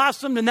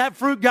blossomed and that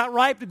fruit got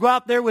ripe, to go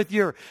out there with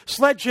your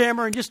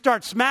sledgehammer and just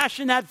start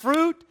smashing that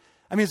fruit?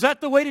 I mean, is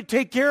that the way to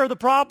take care of the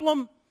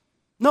problem?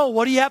 No,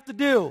 what do you have to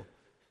do?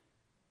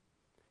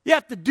 You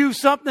have to do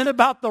something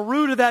about the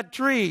root of that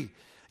tree.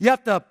 You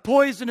have to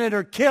poison it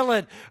or kill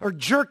it or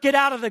jerk it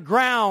out of the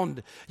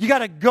ground. You got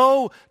to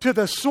go to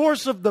the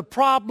source of the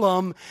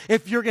problem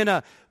if you're going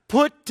to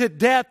put to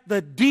death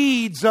the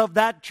deeds of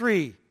that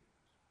tree.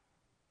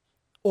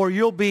 Or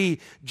you'll be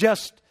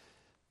just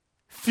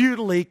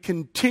futilely,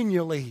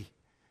 continually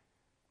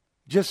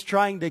just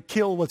trying to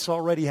kill what's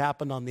already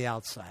happened on the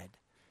outside.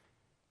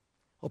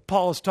 What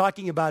Paul is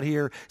talking about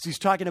here is he's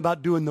talking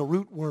about doing the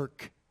root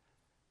work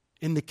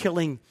in the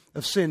killing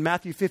of sin.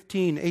 Matthew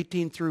 15,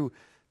 18 through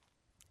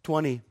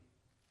 20.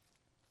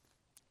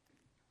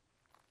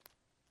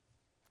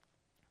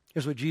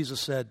 Here's what Jesus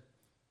said.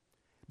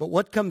 But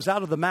what comes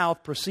out of the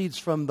mouth proceeds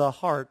from the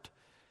heart,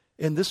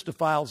 and this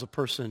defiles a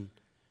person.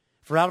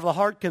 For out of the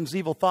heart comes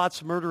evil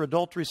thoughts, murder,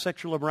 adultery,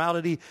 sexual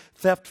immorality,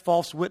 theft,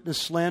 false witness,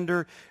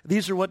 slander.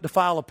 These are what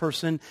defile a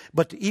person,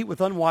 but to eat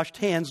with unwashed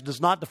hands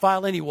does not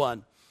defile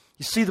anyone.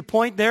 You see the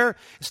point there?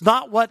 It's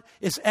not what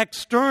is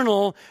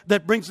external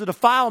that brings the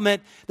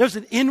defilement. There's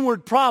an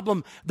inward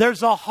problem.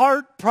 There's a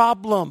heart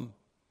problem.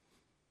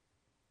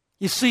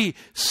 You see,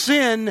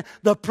 sin,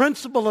 the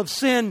principle of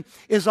sin,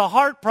 is a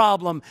heart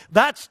problem.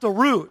 That's the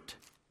root.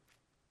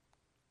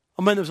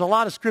 I mean, there's a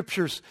lot of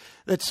scriptures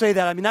that say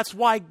that. I mean, that's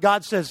why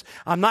God says,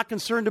 I'm not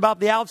concerned about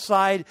the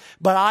outside,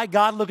 but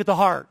God, look at the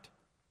heart.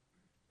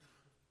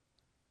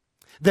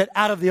 That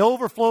out of the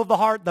overflow of the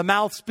heart, the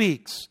mouth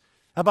speaks.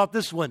 How about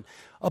this one?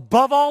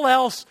 Above all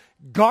else,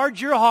 guard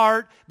your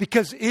heart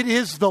because it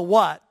is the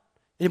what?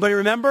 Anybody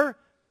remember?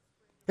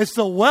 It's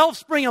the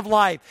wellspring of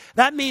life.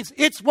 That means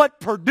it's what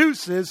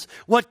produces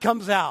what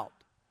comes out.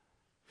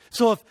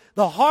 So if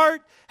the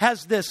heart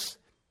has this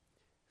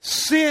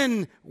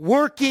sin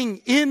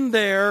working in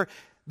there,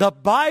 the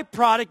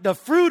byproduct, the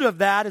fruit of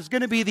that is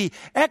going to be the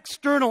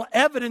external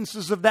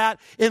evidences of that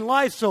in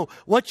life. So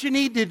what you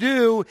need to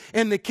do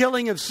in the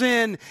killing of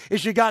sin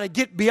is you got to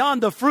get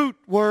beyond the fruit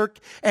work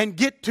and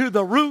get to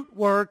the root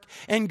work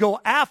and go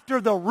after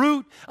the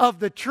root of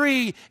the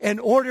tree in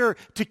order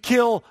to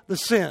kill the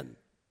sin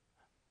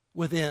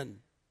within.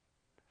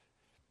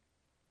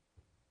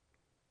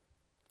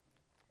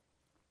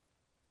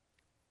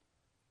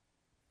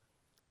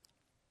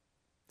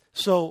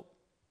 So,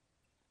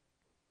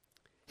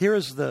 here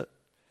is the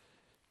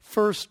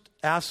first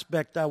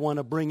aspect I want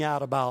to bring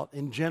out about,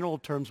 in general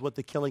terms, what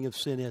the killing of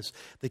sin is.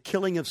 The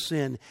killing of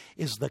sin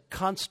is the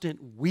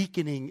constant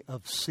weakening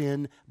of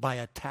sin by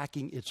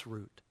attacking its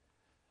root.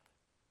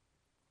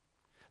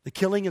 The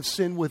killing of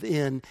sin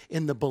within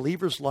in the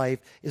believer's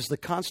life is the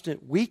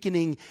constant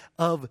weakening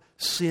of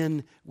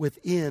sin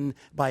within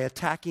by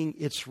attacking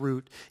its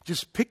root.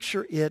 Just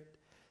picture it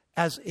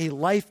as a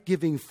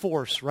life-giving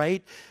force,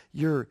 right?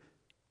 Your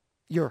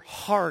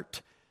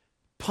heart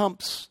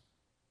pumps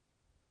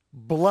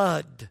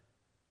blood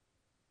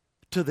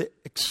to the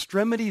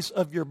extremities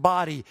of your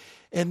body,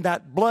 and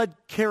that blood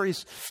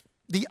carries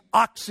the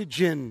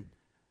oxygen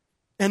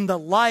and the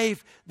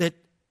life that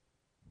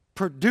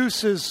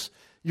produces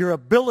your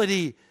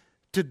ability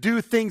to do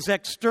things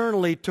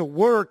externally, to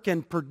work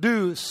and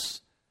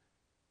produce.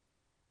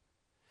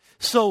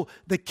 So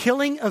the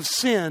killing of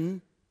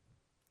sin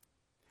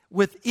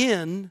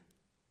within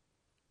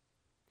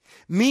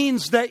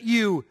means that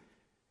you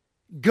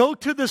go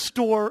to the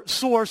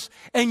source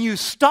and you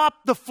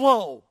stop the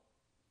flow.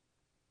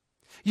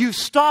 You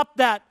stop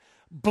that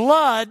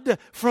blood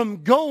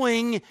from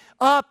going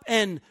up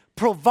and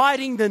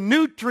providing the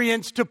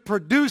nutrients to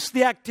produce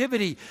the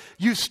activity.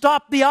 You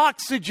stop the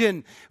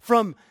oxygen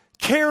from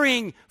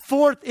carrying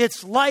forth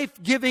its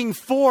life-giving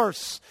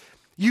force.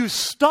 You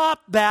stop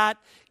that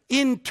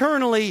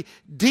internally,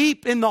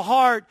 deep in the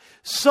heart,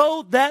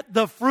 so that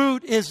the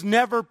fruit is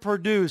never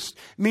produced.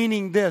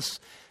 Meaning this,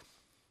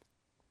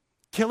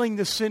 killing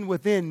the sin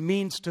within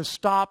means to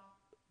stop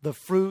the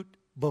fruit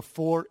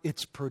before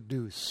it's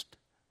produced.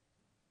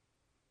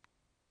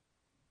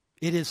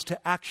 It is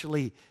to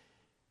actually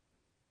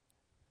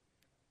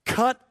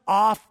cut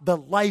off the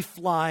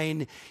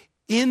lifeline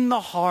in the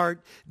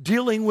heart,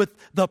 dealing with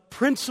the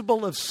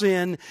principle of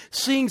sin,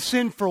 seeing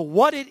sin for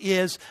what it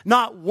is,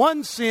 not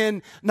one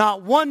sin,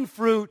 not one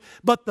fruit,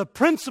 but the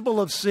principle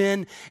of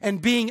sin,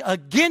 and being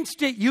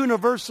against it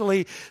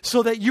universally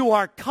so that you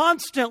are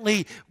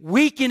constantly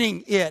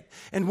weakening it.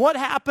 And what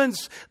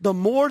happens the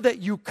more that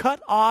you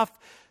cut off?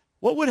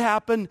 What would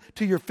happen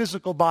to your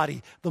physical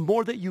body? The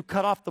more that you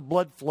cut off the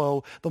blood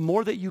flow, the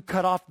more that you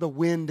cut off the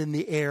wind and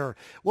the air,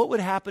 what would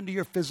happen to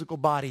your physical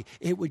body?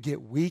 It would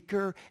get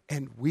weaker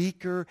and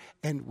weaker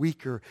and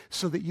weaker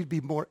so that you'd be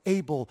more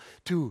able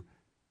to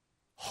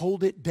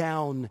hold it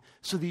down,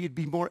 so that you'd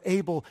be more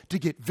able to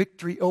get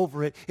victory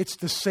over it. It's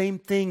the same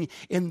thing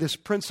in this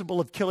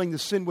principle of killing the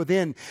sin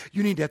within.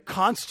 You need to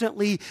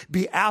constantly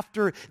be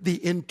after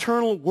the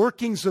internal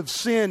workings of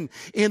sin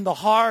in the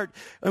heart.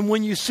 And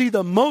when you see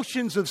the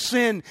motions of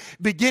sin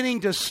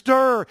beginning to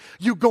stir,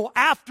 you go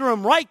after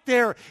them right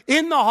there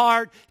in the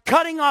heart,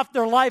 cutting off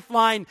their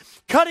lifeline,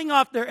 cutting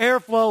off their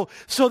airflow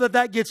so that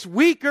that gets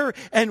weaker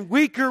and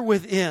weaker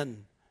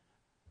within.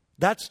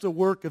 That's the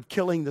work of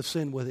killing the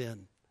sin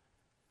within.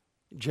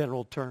 In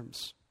general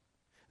terms.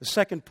 The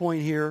second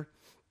point here,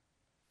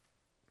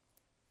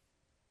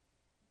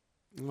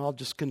 and I'll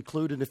just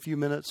conclude in a few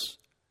minutes.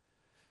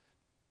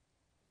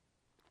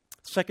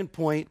 Second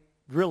point,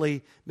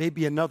 really,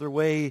 maybe another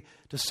way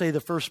to say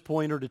the first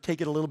point or to take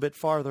it a little bit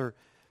farther,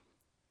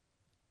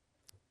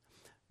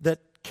 that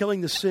killing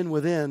the sin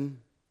within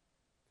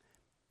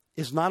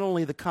is not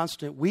only the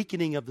constant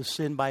weakening of the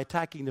sin by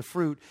attacking the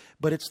fruit,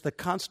 but it's the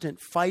constant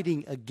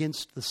fighting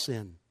against the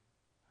sin.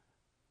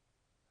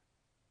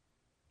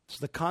 It's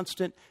the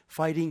constant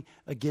fighting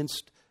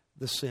against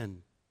the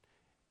sin.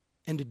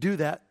 And to do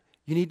that,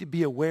 you need to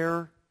be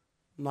aware.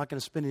 I'm not going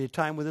to spend any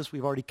time with this.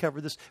 We've already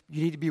covered this.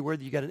 You need to be aware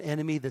that you got an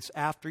enemy that's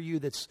after you,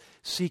 that's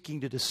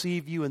seeking to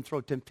deceive you and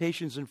throw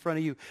temptations in front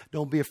of you.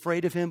 Don't be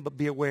afraid of him, but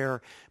be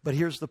aware. But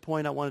here's the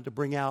point I wanted to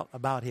bring out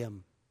about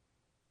him.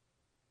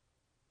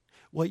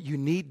 What you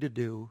need to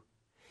do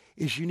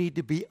is you need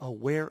to be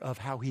aware of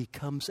how he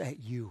comes at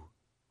you.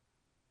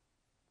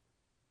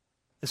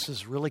 This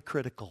is really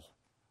critical.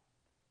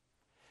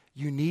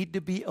 You need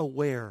to be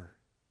aware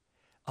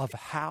of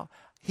how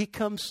he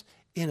comes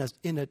in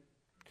a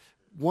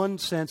one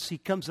sense. He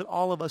comes at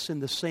all of us in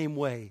the same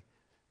way.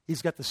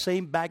 He's got the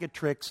same bag of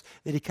tricks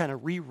that he kind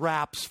of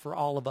rewraps for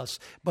all of us.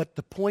 But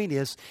the point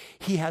is,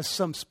 he has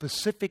some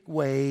specific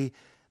way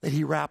that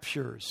he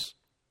raptures.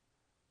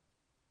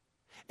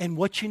 And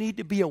what you need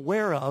to be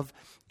aware of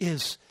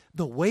is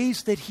the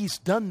ways that he's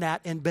done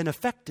that and been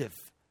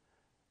effective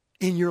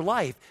in your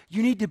life.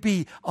 You need to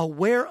be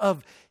aware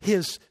of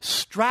his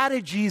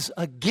strategies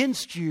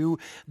against you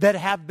that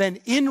have been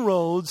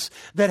inroads,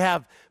 that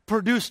have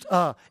produced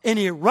an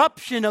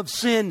eruption of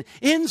sin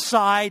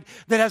inside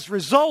that has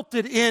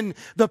resulted in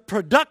the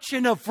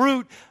production of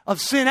fruit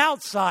of sin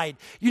outside.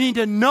 You need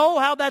to know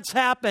how that's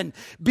happened.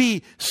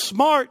 Be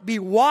smart, be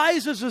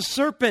wise as a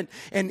serpent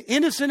and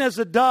innocent as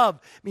a dove.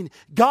 I mean,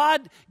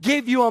 God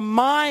gave you a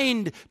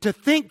mind to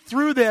think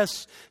through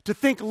this, to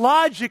think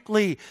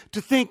logically,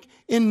 to think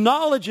in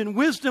knowledge and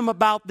wisdom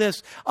about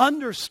this.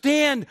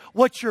 Understand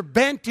what your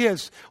bent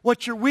is,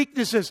 what your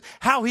weakness is,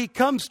 how he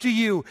comes to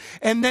you.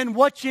 And then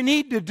what you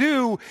need to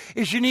do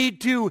is you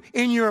need to,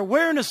 in your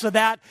awareness of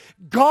that,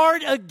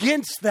 guard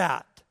against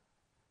that.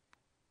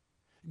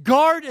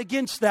 Guard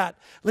against that.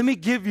 Let me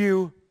give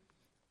you,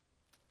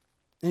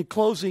 in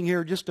closing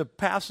here, just a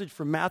passage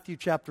from Matthew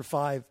chapter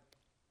 5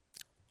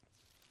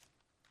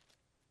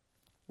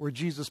 where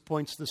Jesus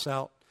points this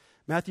out.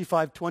 Matthew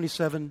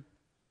 5:27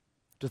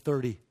 to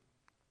 30.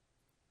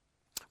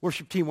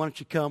 Worship team, why don't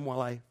you come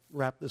while I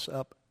wrap this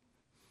up?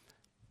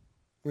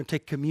 We're going to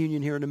take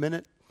communion here in a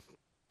minute.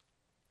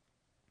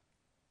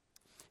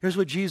 Here's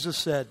what Jesus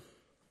said.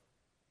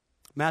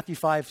 Matthew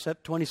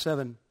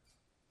 5:27.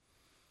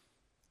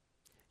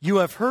 You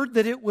have heard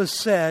that it was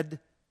said,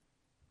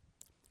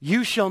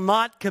 you shall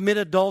not commit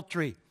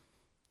adultery.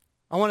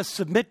 I want to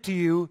submit to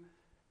you,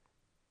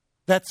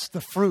 that's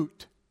the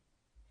fruit.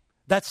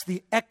 That's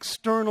the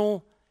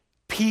external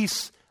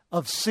piece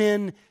of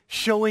sin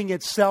showing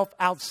itself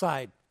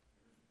outside.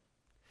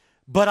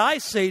 But I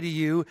say to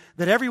you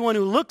that everyone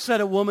who looks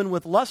at a woman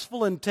with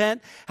lustful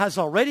intent has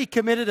already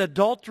committed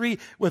adultery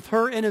with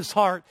her in his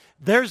heart.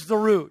 There's the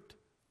root.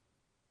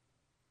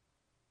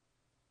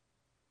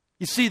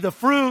 You see, the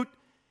fruit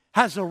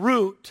has a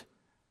root.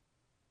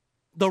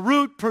 The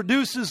root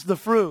produces the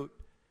fruit.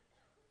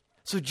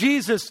 So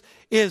Jesus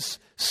is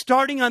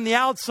starting on the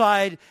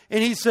outside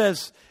and he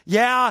says,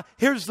 yeah,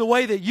 here's the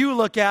way that you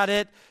look at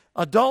it.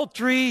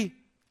 Adultery,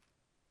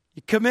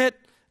 you commit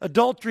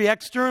adultery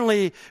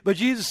externally, but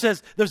Jesus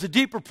says there's a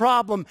deeper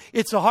problem.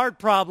 It's a heart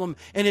problem,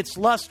 and it's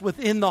lust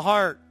within the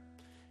heart.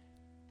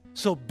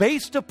 So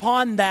based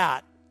upon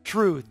that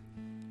truth,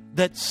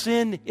 that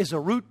sin is a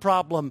root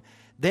problem,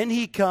 then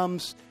he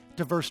comes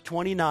to verse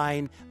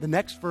 29, the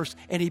next verse,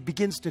 and he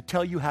begins to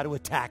tell you how to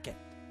attack it.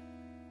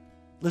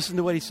 Listen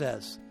to what he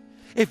says.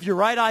 If your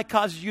right eye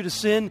causes you to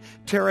sin,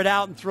 tear it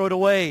out and throw it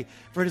away.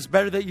 For it is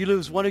better that you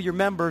lose one of your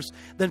members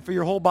than for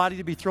your whole body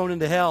to be thrown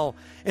into hell.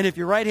 And if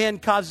your right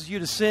hand causes you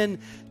to sin,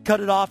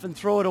 cut it off and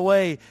throw it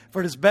away.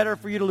 For it is better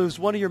for you to lose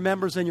one of your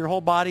members than your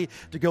whole body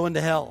to go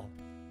into hell.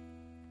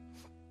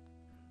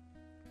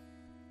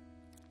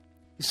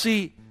 You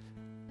see,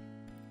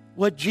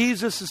 what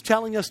Jesus is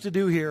telling us to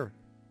do here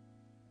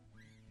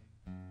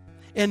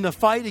in the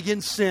fight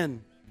against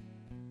sin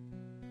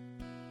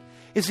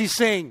is he's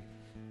saying,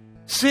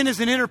 sin is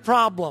an inner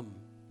problem.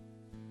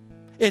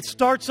 It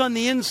starts on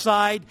the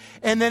inside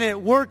and then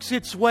it works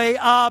its way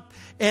up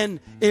and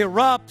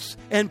erupts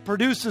and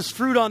produces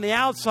fruit on the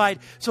outside.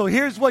 So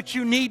here's what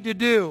you need to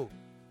do.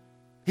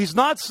 He's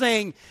not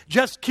saying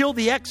just kill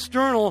the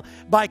external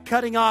by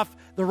cutting off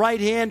the right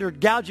hand or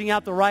gouging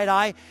out the right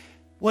eye.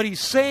 What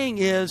he's saying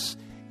is,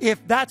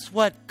 if that's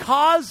what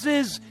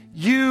causes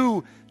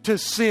you to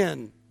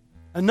sin.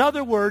 In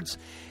other words,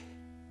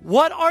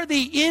 what are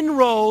the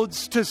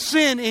inroads to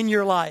sin in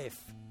your life?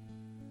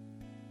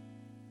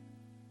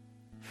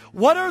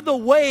 What are the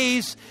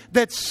ways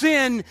that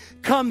sin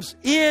comes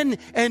in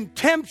and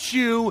tempts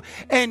you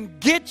and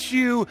gets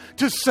you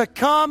to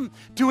succumb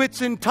to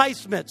its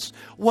enticements?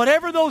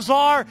 Whatever those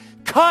are,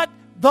 cut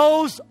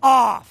those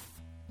off.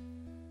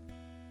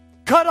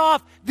 Cut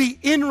off the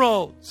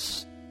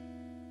inroads.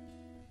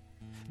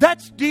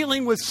 That's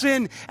dealing with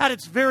sin at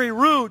its very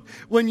root,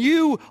 when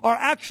you are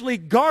actually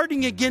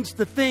guarding against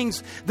the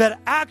things that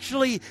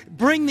actually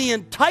bring the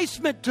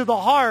enticement to the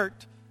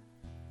heart.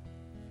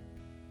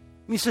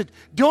 He said,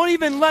 don't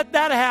even let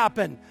that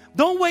happen.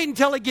 Don't wait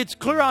until it gets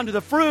clear onto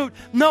the fruit.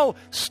 No,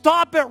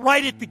 stop it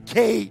right at the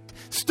gate.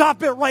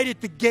 Stop it right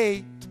at the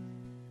gate.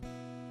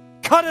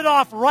 Cut it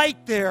off right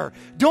there.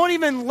 Don't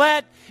even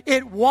let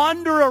it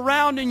wander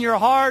around in your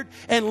heart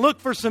and look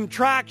for some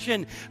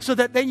traction, so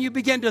that then you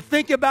begin to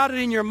think about it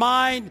in your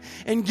mind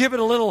and give it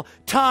a little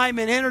time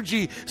and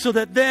energy, so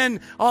that then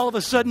all of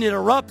a sudden it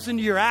erupts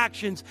into your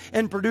actions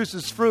and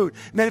produces fruit.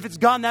 Man, if it's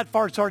gone that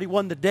far, it's already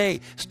won the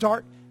day.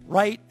 Start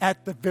right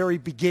at the very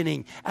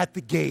beginning, at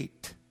the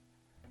gate,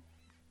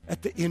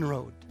 at the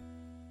inroad.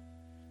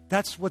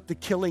 That's what the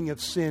killing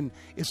of sin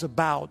is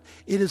about.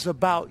 It is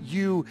about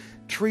you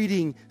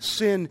treating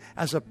sin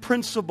as a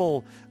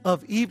principle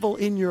of evil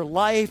in your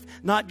life,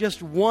 not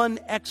just one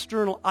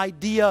external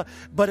idea,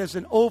 but as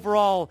an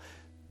overall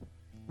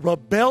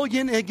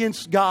rebellion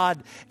against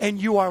God,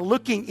 and you are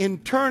looking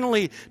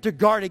internally to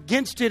guard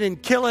against it and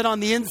kill it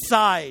on the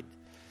inside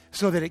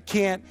so that it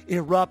can't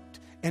erupt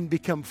and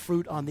become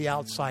fruit on the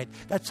outside.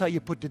 That's how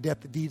you put to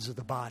death the deeds of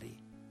the body.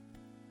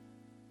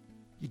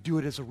 You do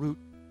it as a root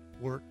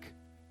work.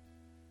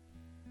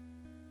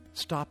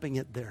 Stopping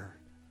it there.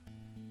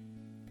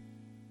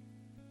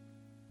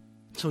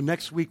 So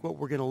next week, what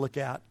we're going to look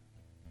at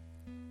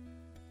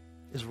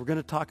is we're going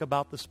to talk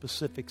about the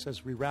specifics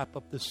as we wrap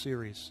up this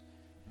series.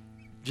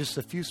 Just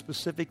a few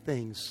specific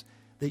things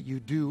that you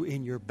do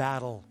in your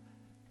battle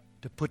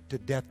to put to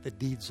death the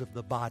deeds of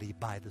the body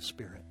by the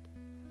Spirit.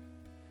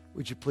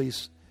 Would you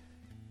please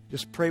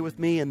just pray with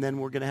me, and then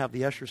we're going to have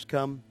the ushers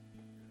come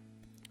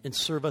and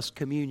serve us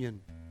communion.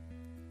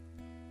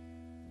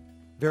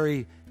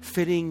 Very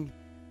fitting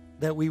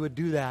that we would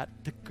do that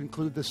to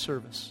conclude this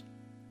service.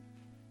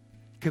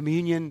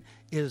 Communion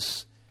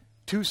is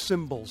two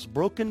symbols,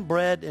 broken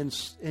bread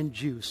and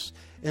juice.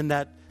 And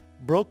that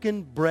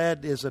broken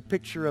bread is a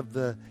picture of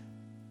the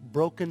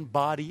broken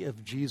body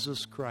of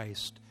Jesus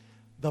Christ,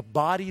 the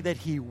body that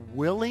He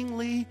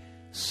willingly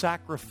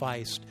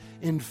sacrificed.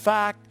 In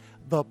fact,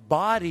 the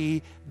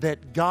body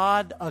that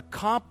God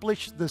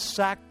accomplished the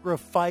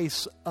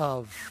sacrifice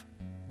of.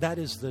 That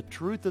is the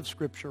truth of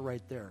Scripture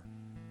right there.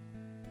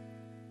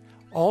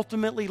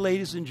 Ultimately,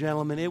 ladies and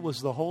gentlemen, it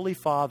was the Holy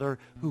Father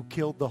who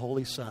killed the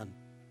Holy Son.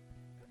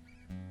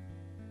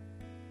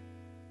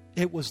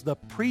 It was the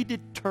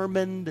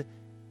predetermined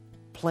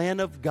plan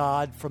of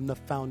God from the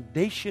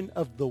foundation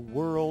of the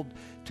world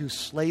to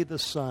slay the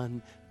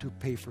Son to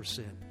pay for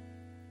sin.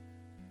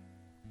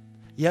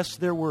 Yes,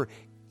 there were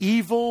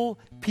evil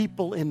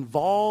people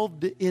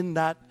involved in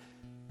that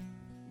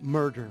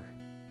murder.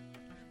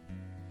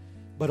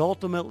 But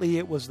ultimately,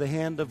 it was the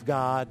hand of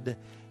God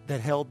that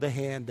held the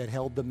hand, that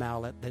held the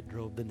mallet, that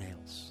drove the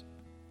nails.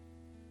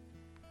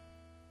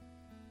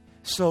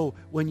 So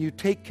when you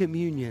take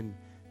communion,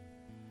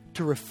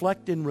 to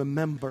reflect and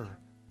remember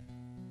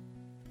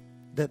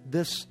that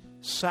this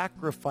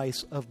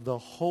sacrifice of the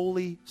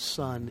Holy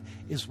Son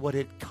is what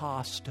it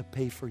costs to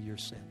pay for your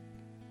sin.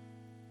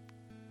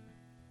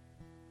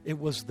 It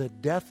was the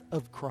death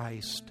of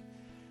Christ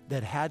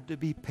that had to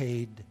be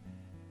paid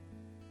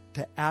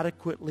to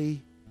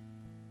adequately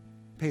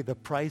pay the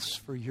price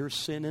for your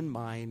sin and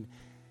mine,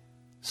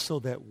 so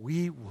that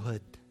we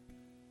would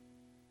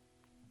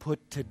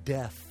put to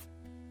death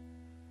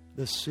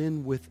the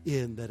sin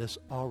within that has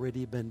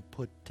already been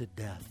put to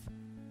death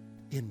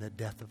in the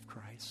death of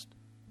Christ.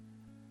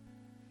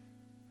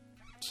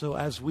 So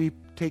as we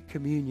take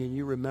communion,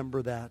 you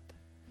remember that.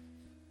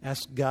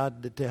 Ask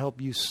God to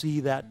help you see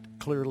that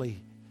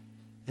clearly,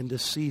 and to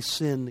see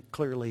sin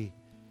clearly,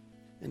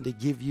 and to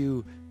give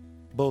you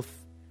both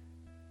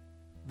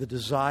the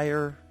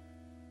desire,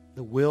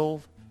 the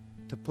will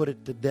to put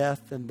it to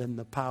death, and then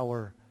the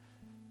power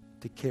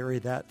to carry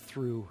that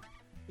through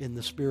in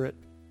the Spirit.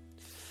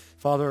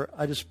 Father,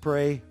 I just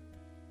pray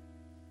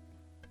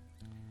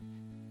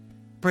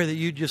that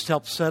you just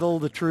help settle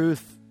the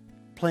truth,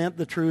 plant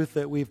the truth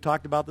that we've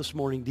talked about this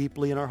morning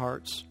deeply in our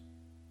hearts.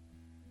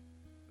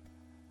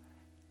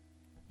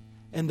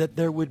 And that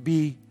there would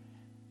be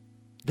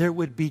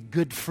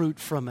good fruit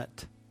from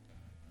it.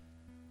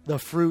 The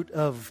fruit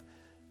of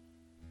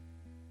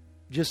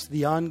just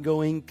the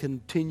ongoing,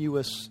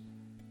 continuous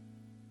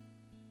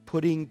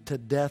putting to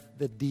death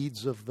the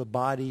deeds of the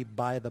body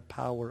by the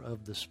power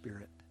of the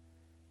Spirit.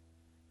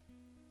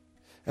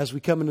 As we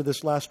come into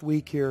this last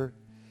week here,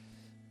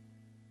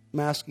 I'm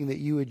asking that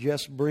you would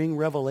just bring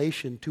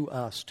revelation to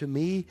us, to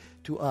me,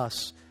 to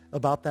us,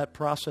 about that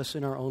process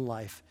in our own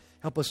life.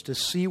 Help us to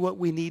see what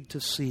we need to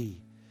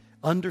see,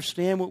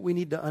 understand what we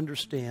need to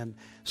understand,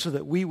 so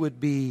that we would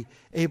be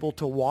able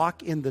to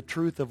walk in the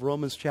truth of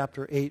Romans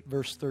chapter 8,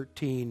 verse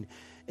 13,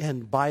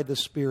 and by the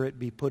Spirit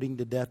be putting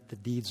to death the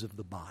deeds of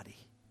the body.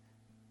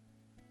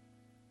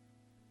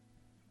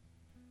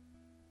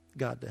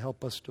 God, to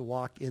help us to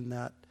walk in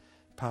that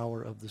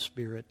power of the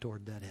Spirit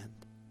toward that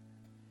end,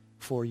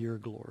 for your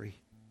glory.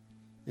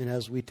 And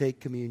as we take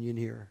communion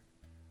here,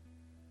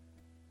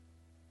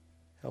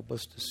 help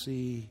us to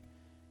see,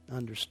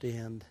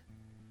 understand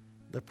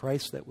the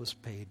price that was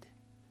paid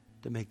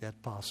to make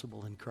that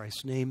possible. In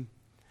Christ's name,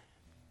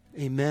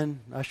 amen.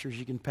 Ushers,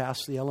 you can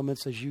pass the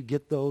elements as you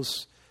get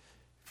those.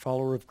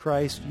 Follower of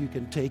Christ, you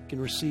can take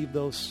and receive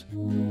those.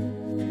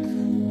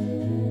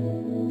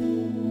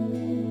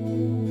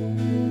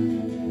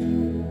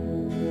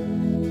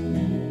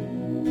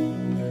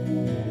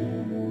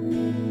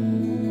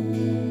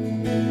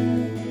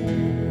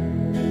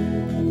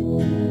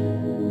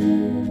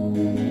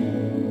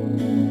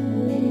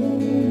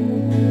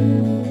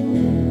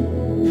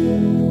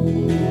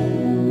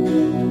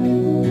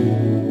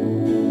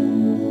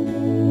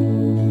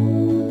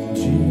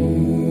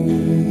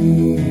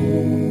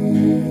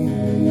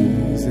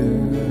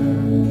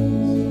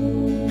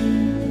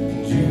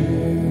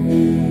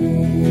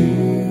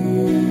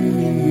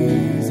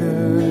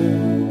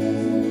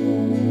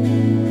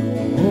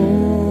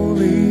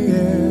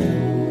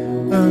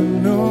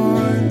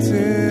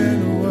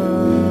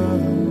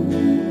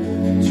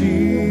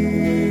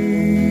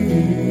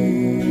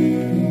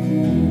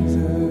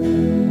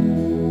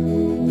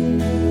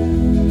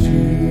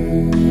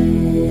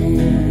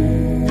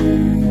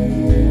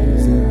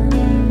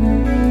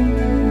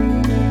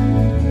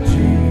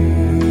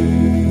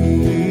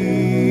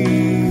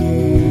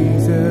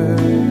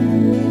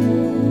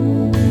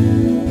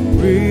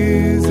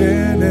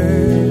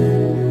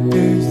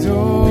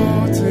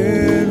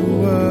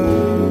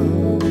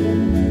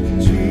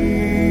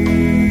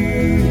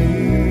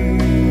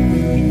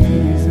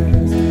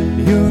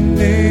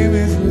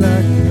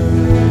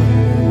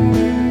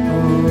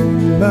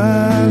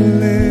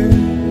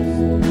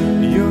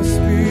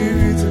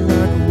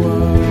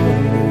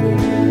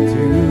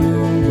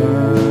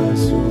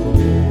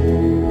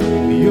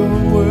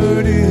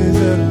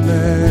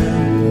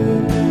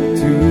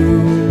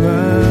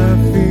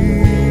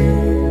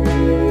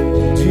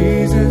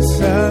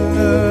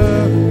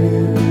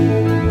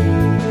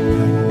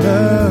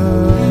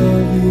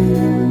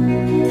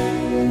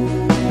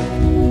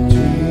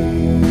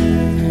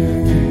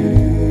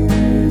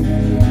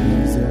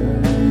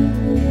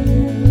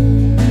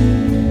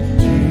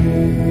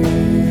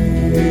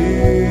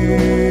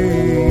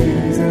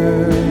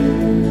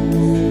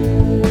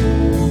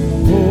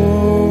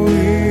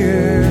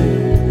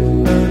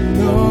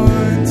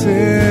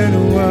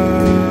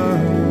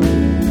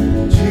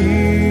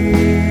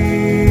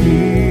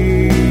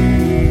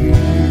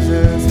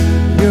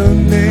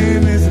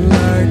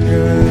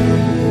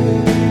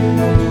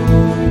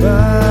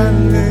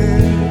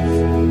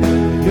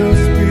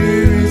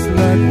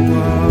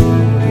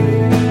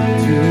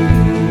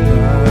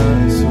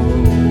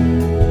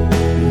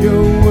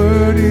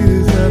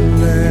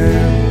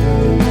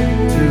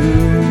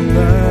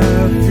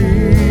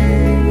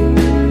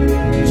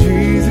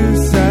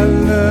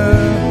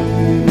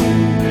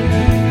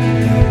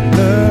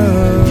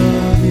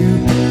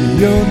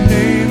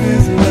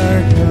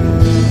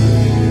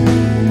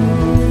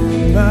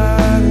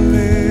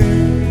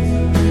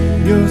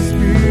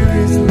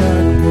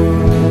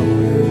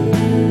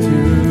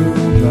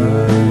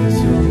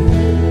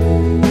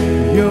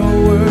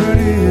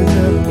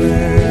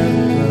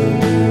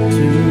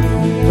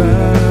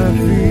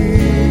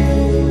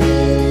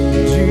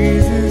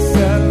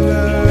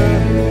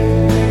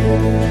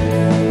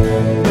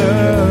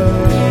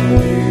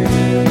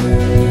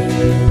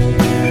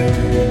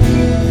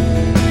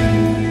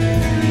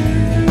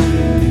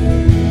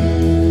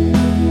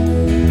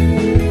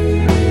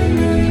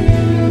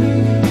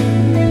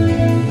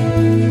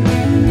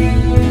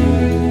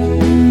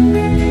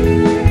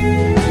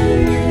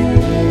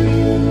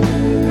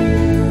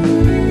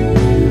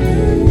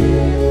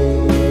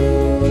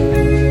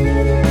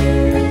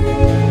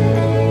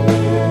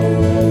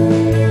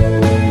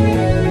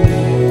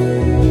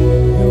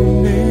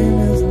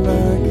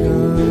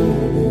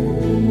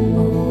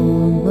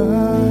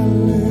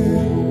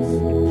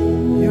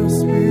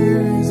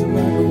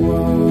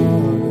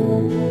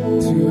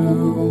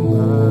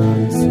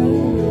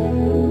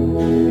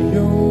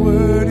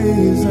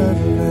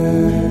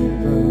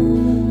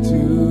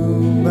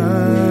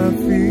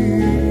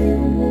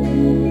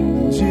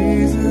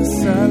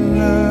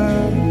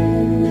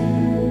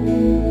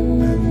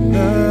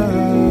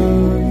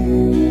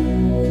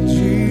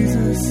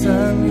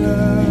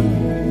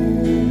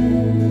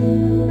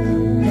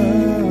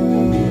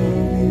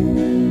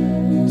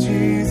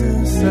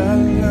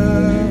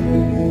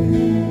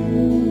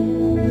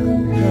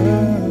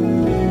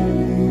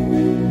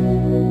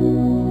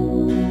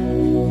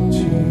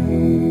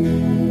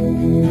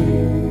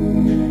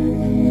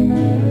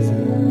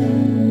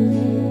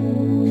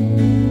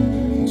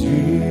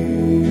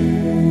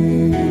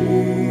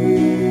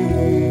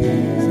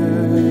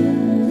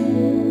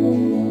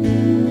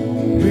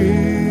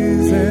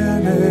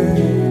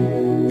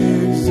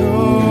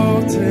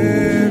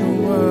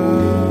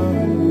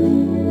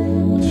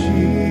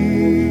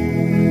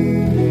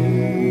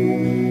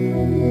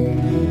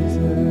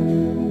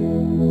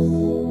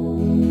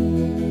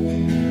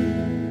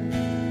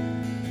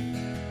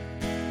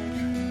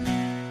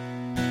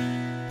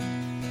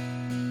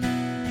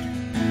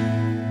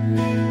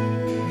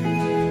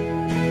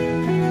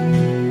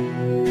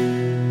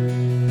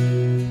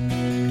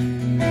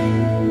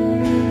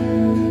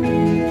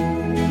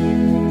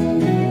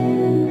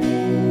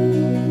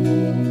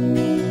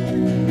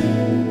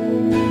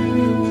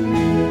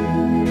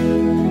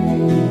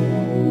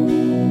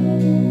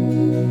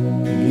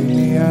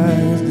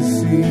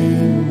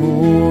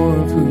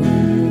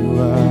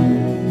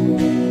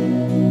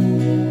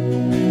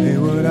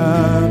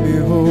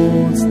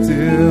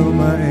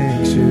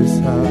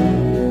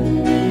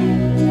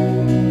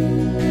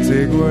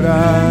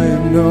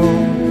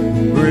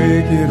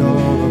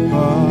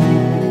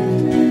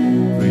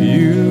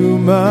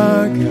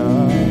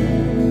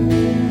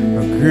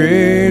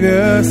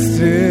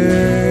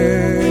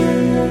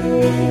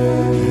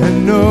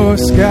 no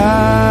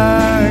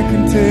sky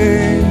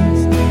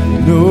contains,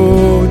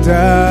 no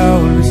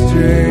doubt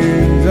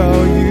restrains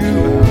all you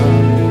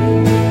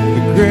are,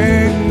 the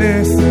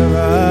greatness of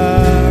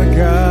our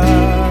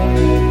God.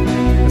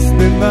 I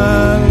spend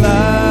my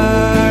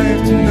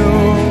life to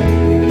know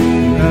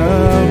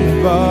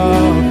I'm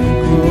far from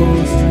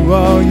close to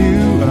all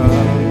you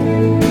are,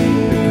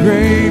 the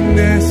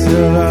greatness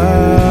of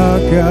our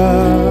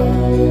God.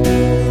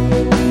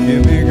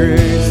 Give me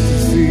grace to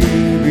see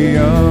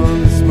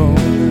beyond this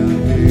moment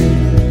here,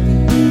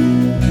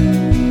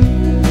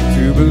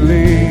 to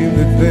believe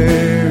that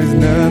there is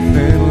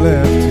nothing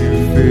left to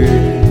fear,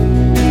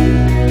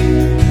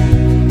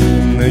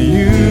 and that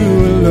you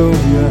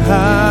alone are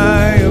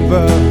high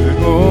above it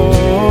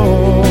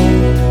all.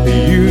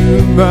 You,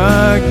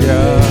 my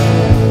God,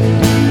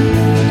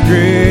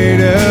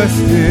 greater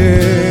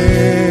still,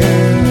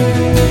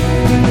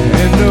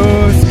 and no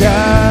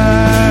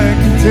sky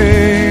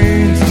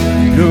contains,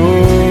 no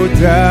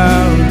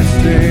doubt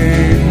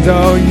restrains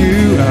all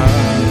you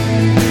are,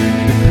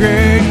 the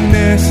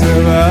greatness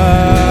of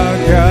our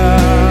God.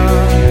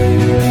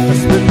 I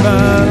spend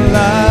my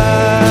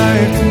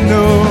life to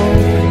know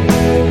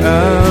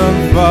I'm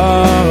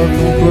far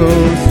from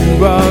close to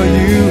all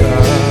you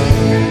are,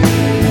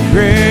 the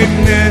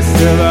greatness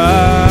of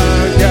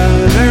our God.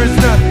 There is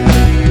nothing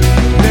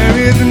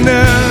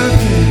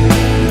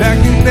that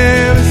can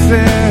never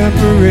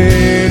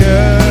separate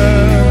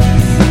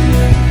us.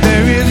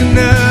 There is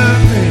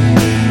nothing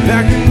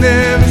that can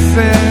never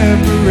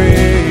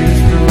separate us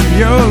from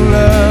your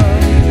love.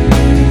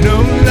 No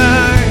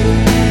life,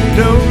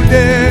 no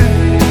death.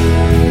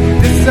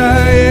 This I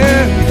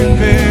am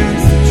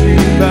convinced that you,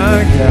 my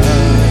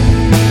God,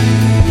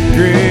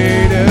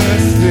 greater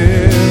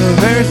still.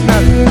 There's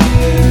nothing,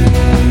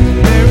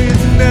 there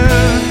is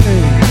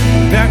nothing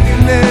that can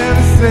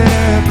never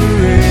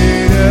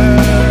separate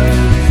us.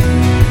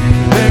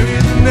 There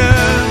is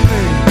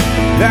nothing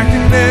that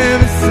can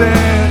never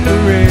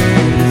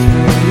separate us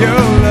from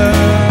your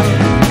love.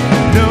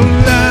 No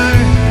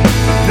life,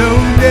 no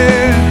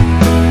death.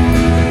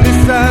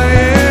 This I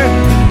am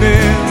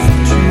convinced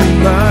that you,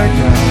 my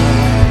God,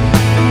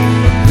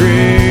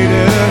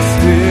 greater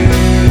still.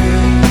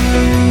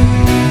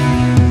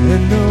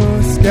 And no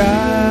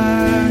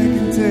sky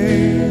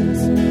contains,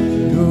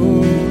 no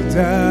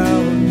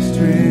doubt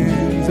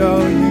restrains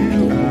all you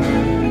are,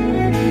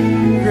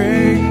 the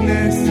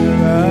greatness of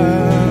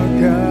our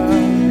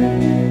God.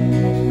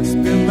 I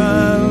spend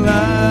my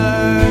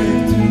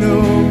life to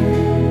know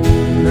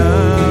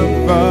I'm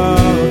far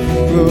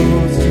from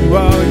close to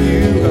all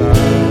you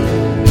are,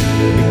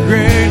 the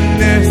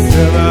greatness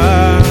of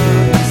our.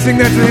 Sing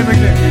that to him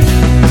again.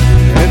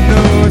 And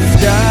no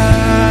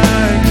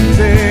sky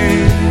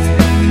contains,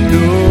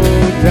 no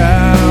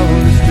doubt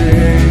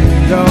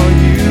restrains all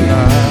you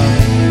are,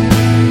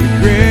 the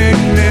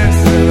greatness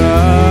of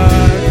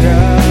our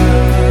God.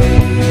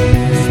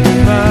 I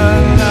spend my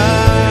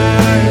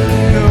life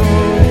to know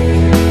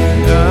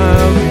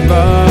I'm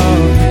far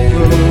from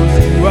close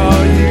to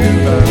all you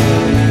are,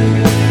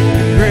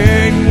 the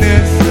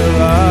greatness of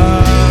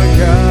our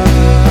God.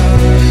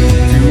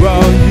 To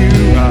all you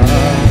are,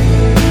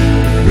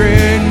 the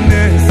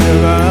greatness of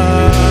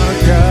our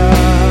God.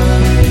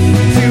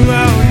 To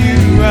all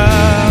you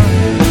are,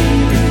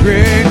 the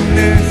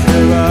greatness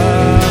of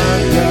our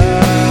God.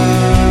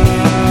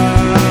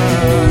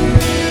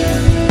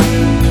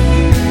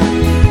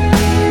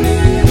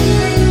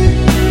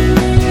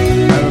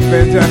 Have a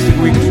fantastic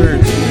week,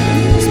 church.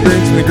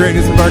 Experiencing the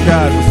greatness of our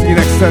God. We'll see you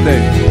next Sunday.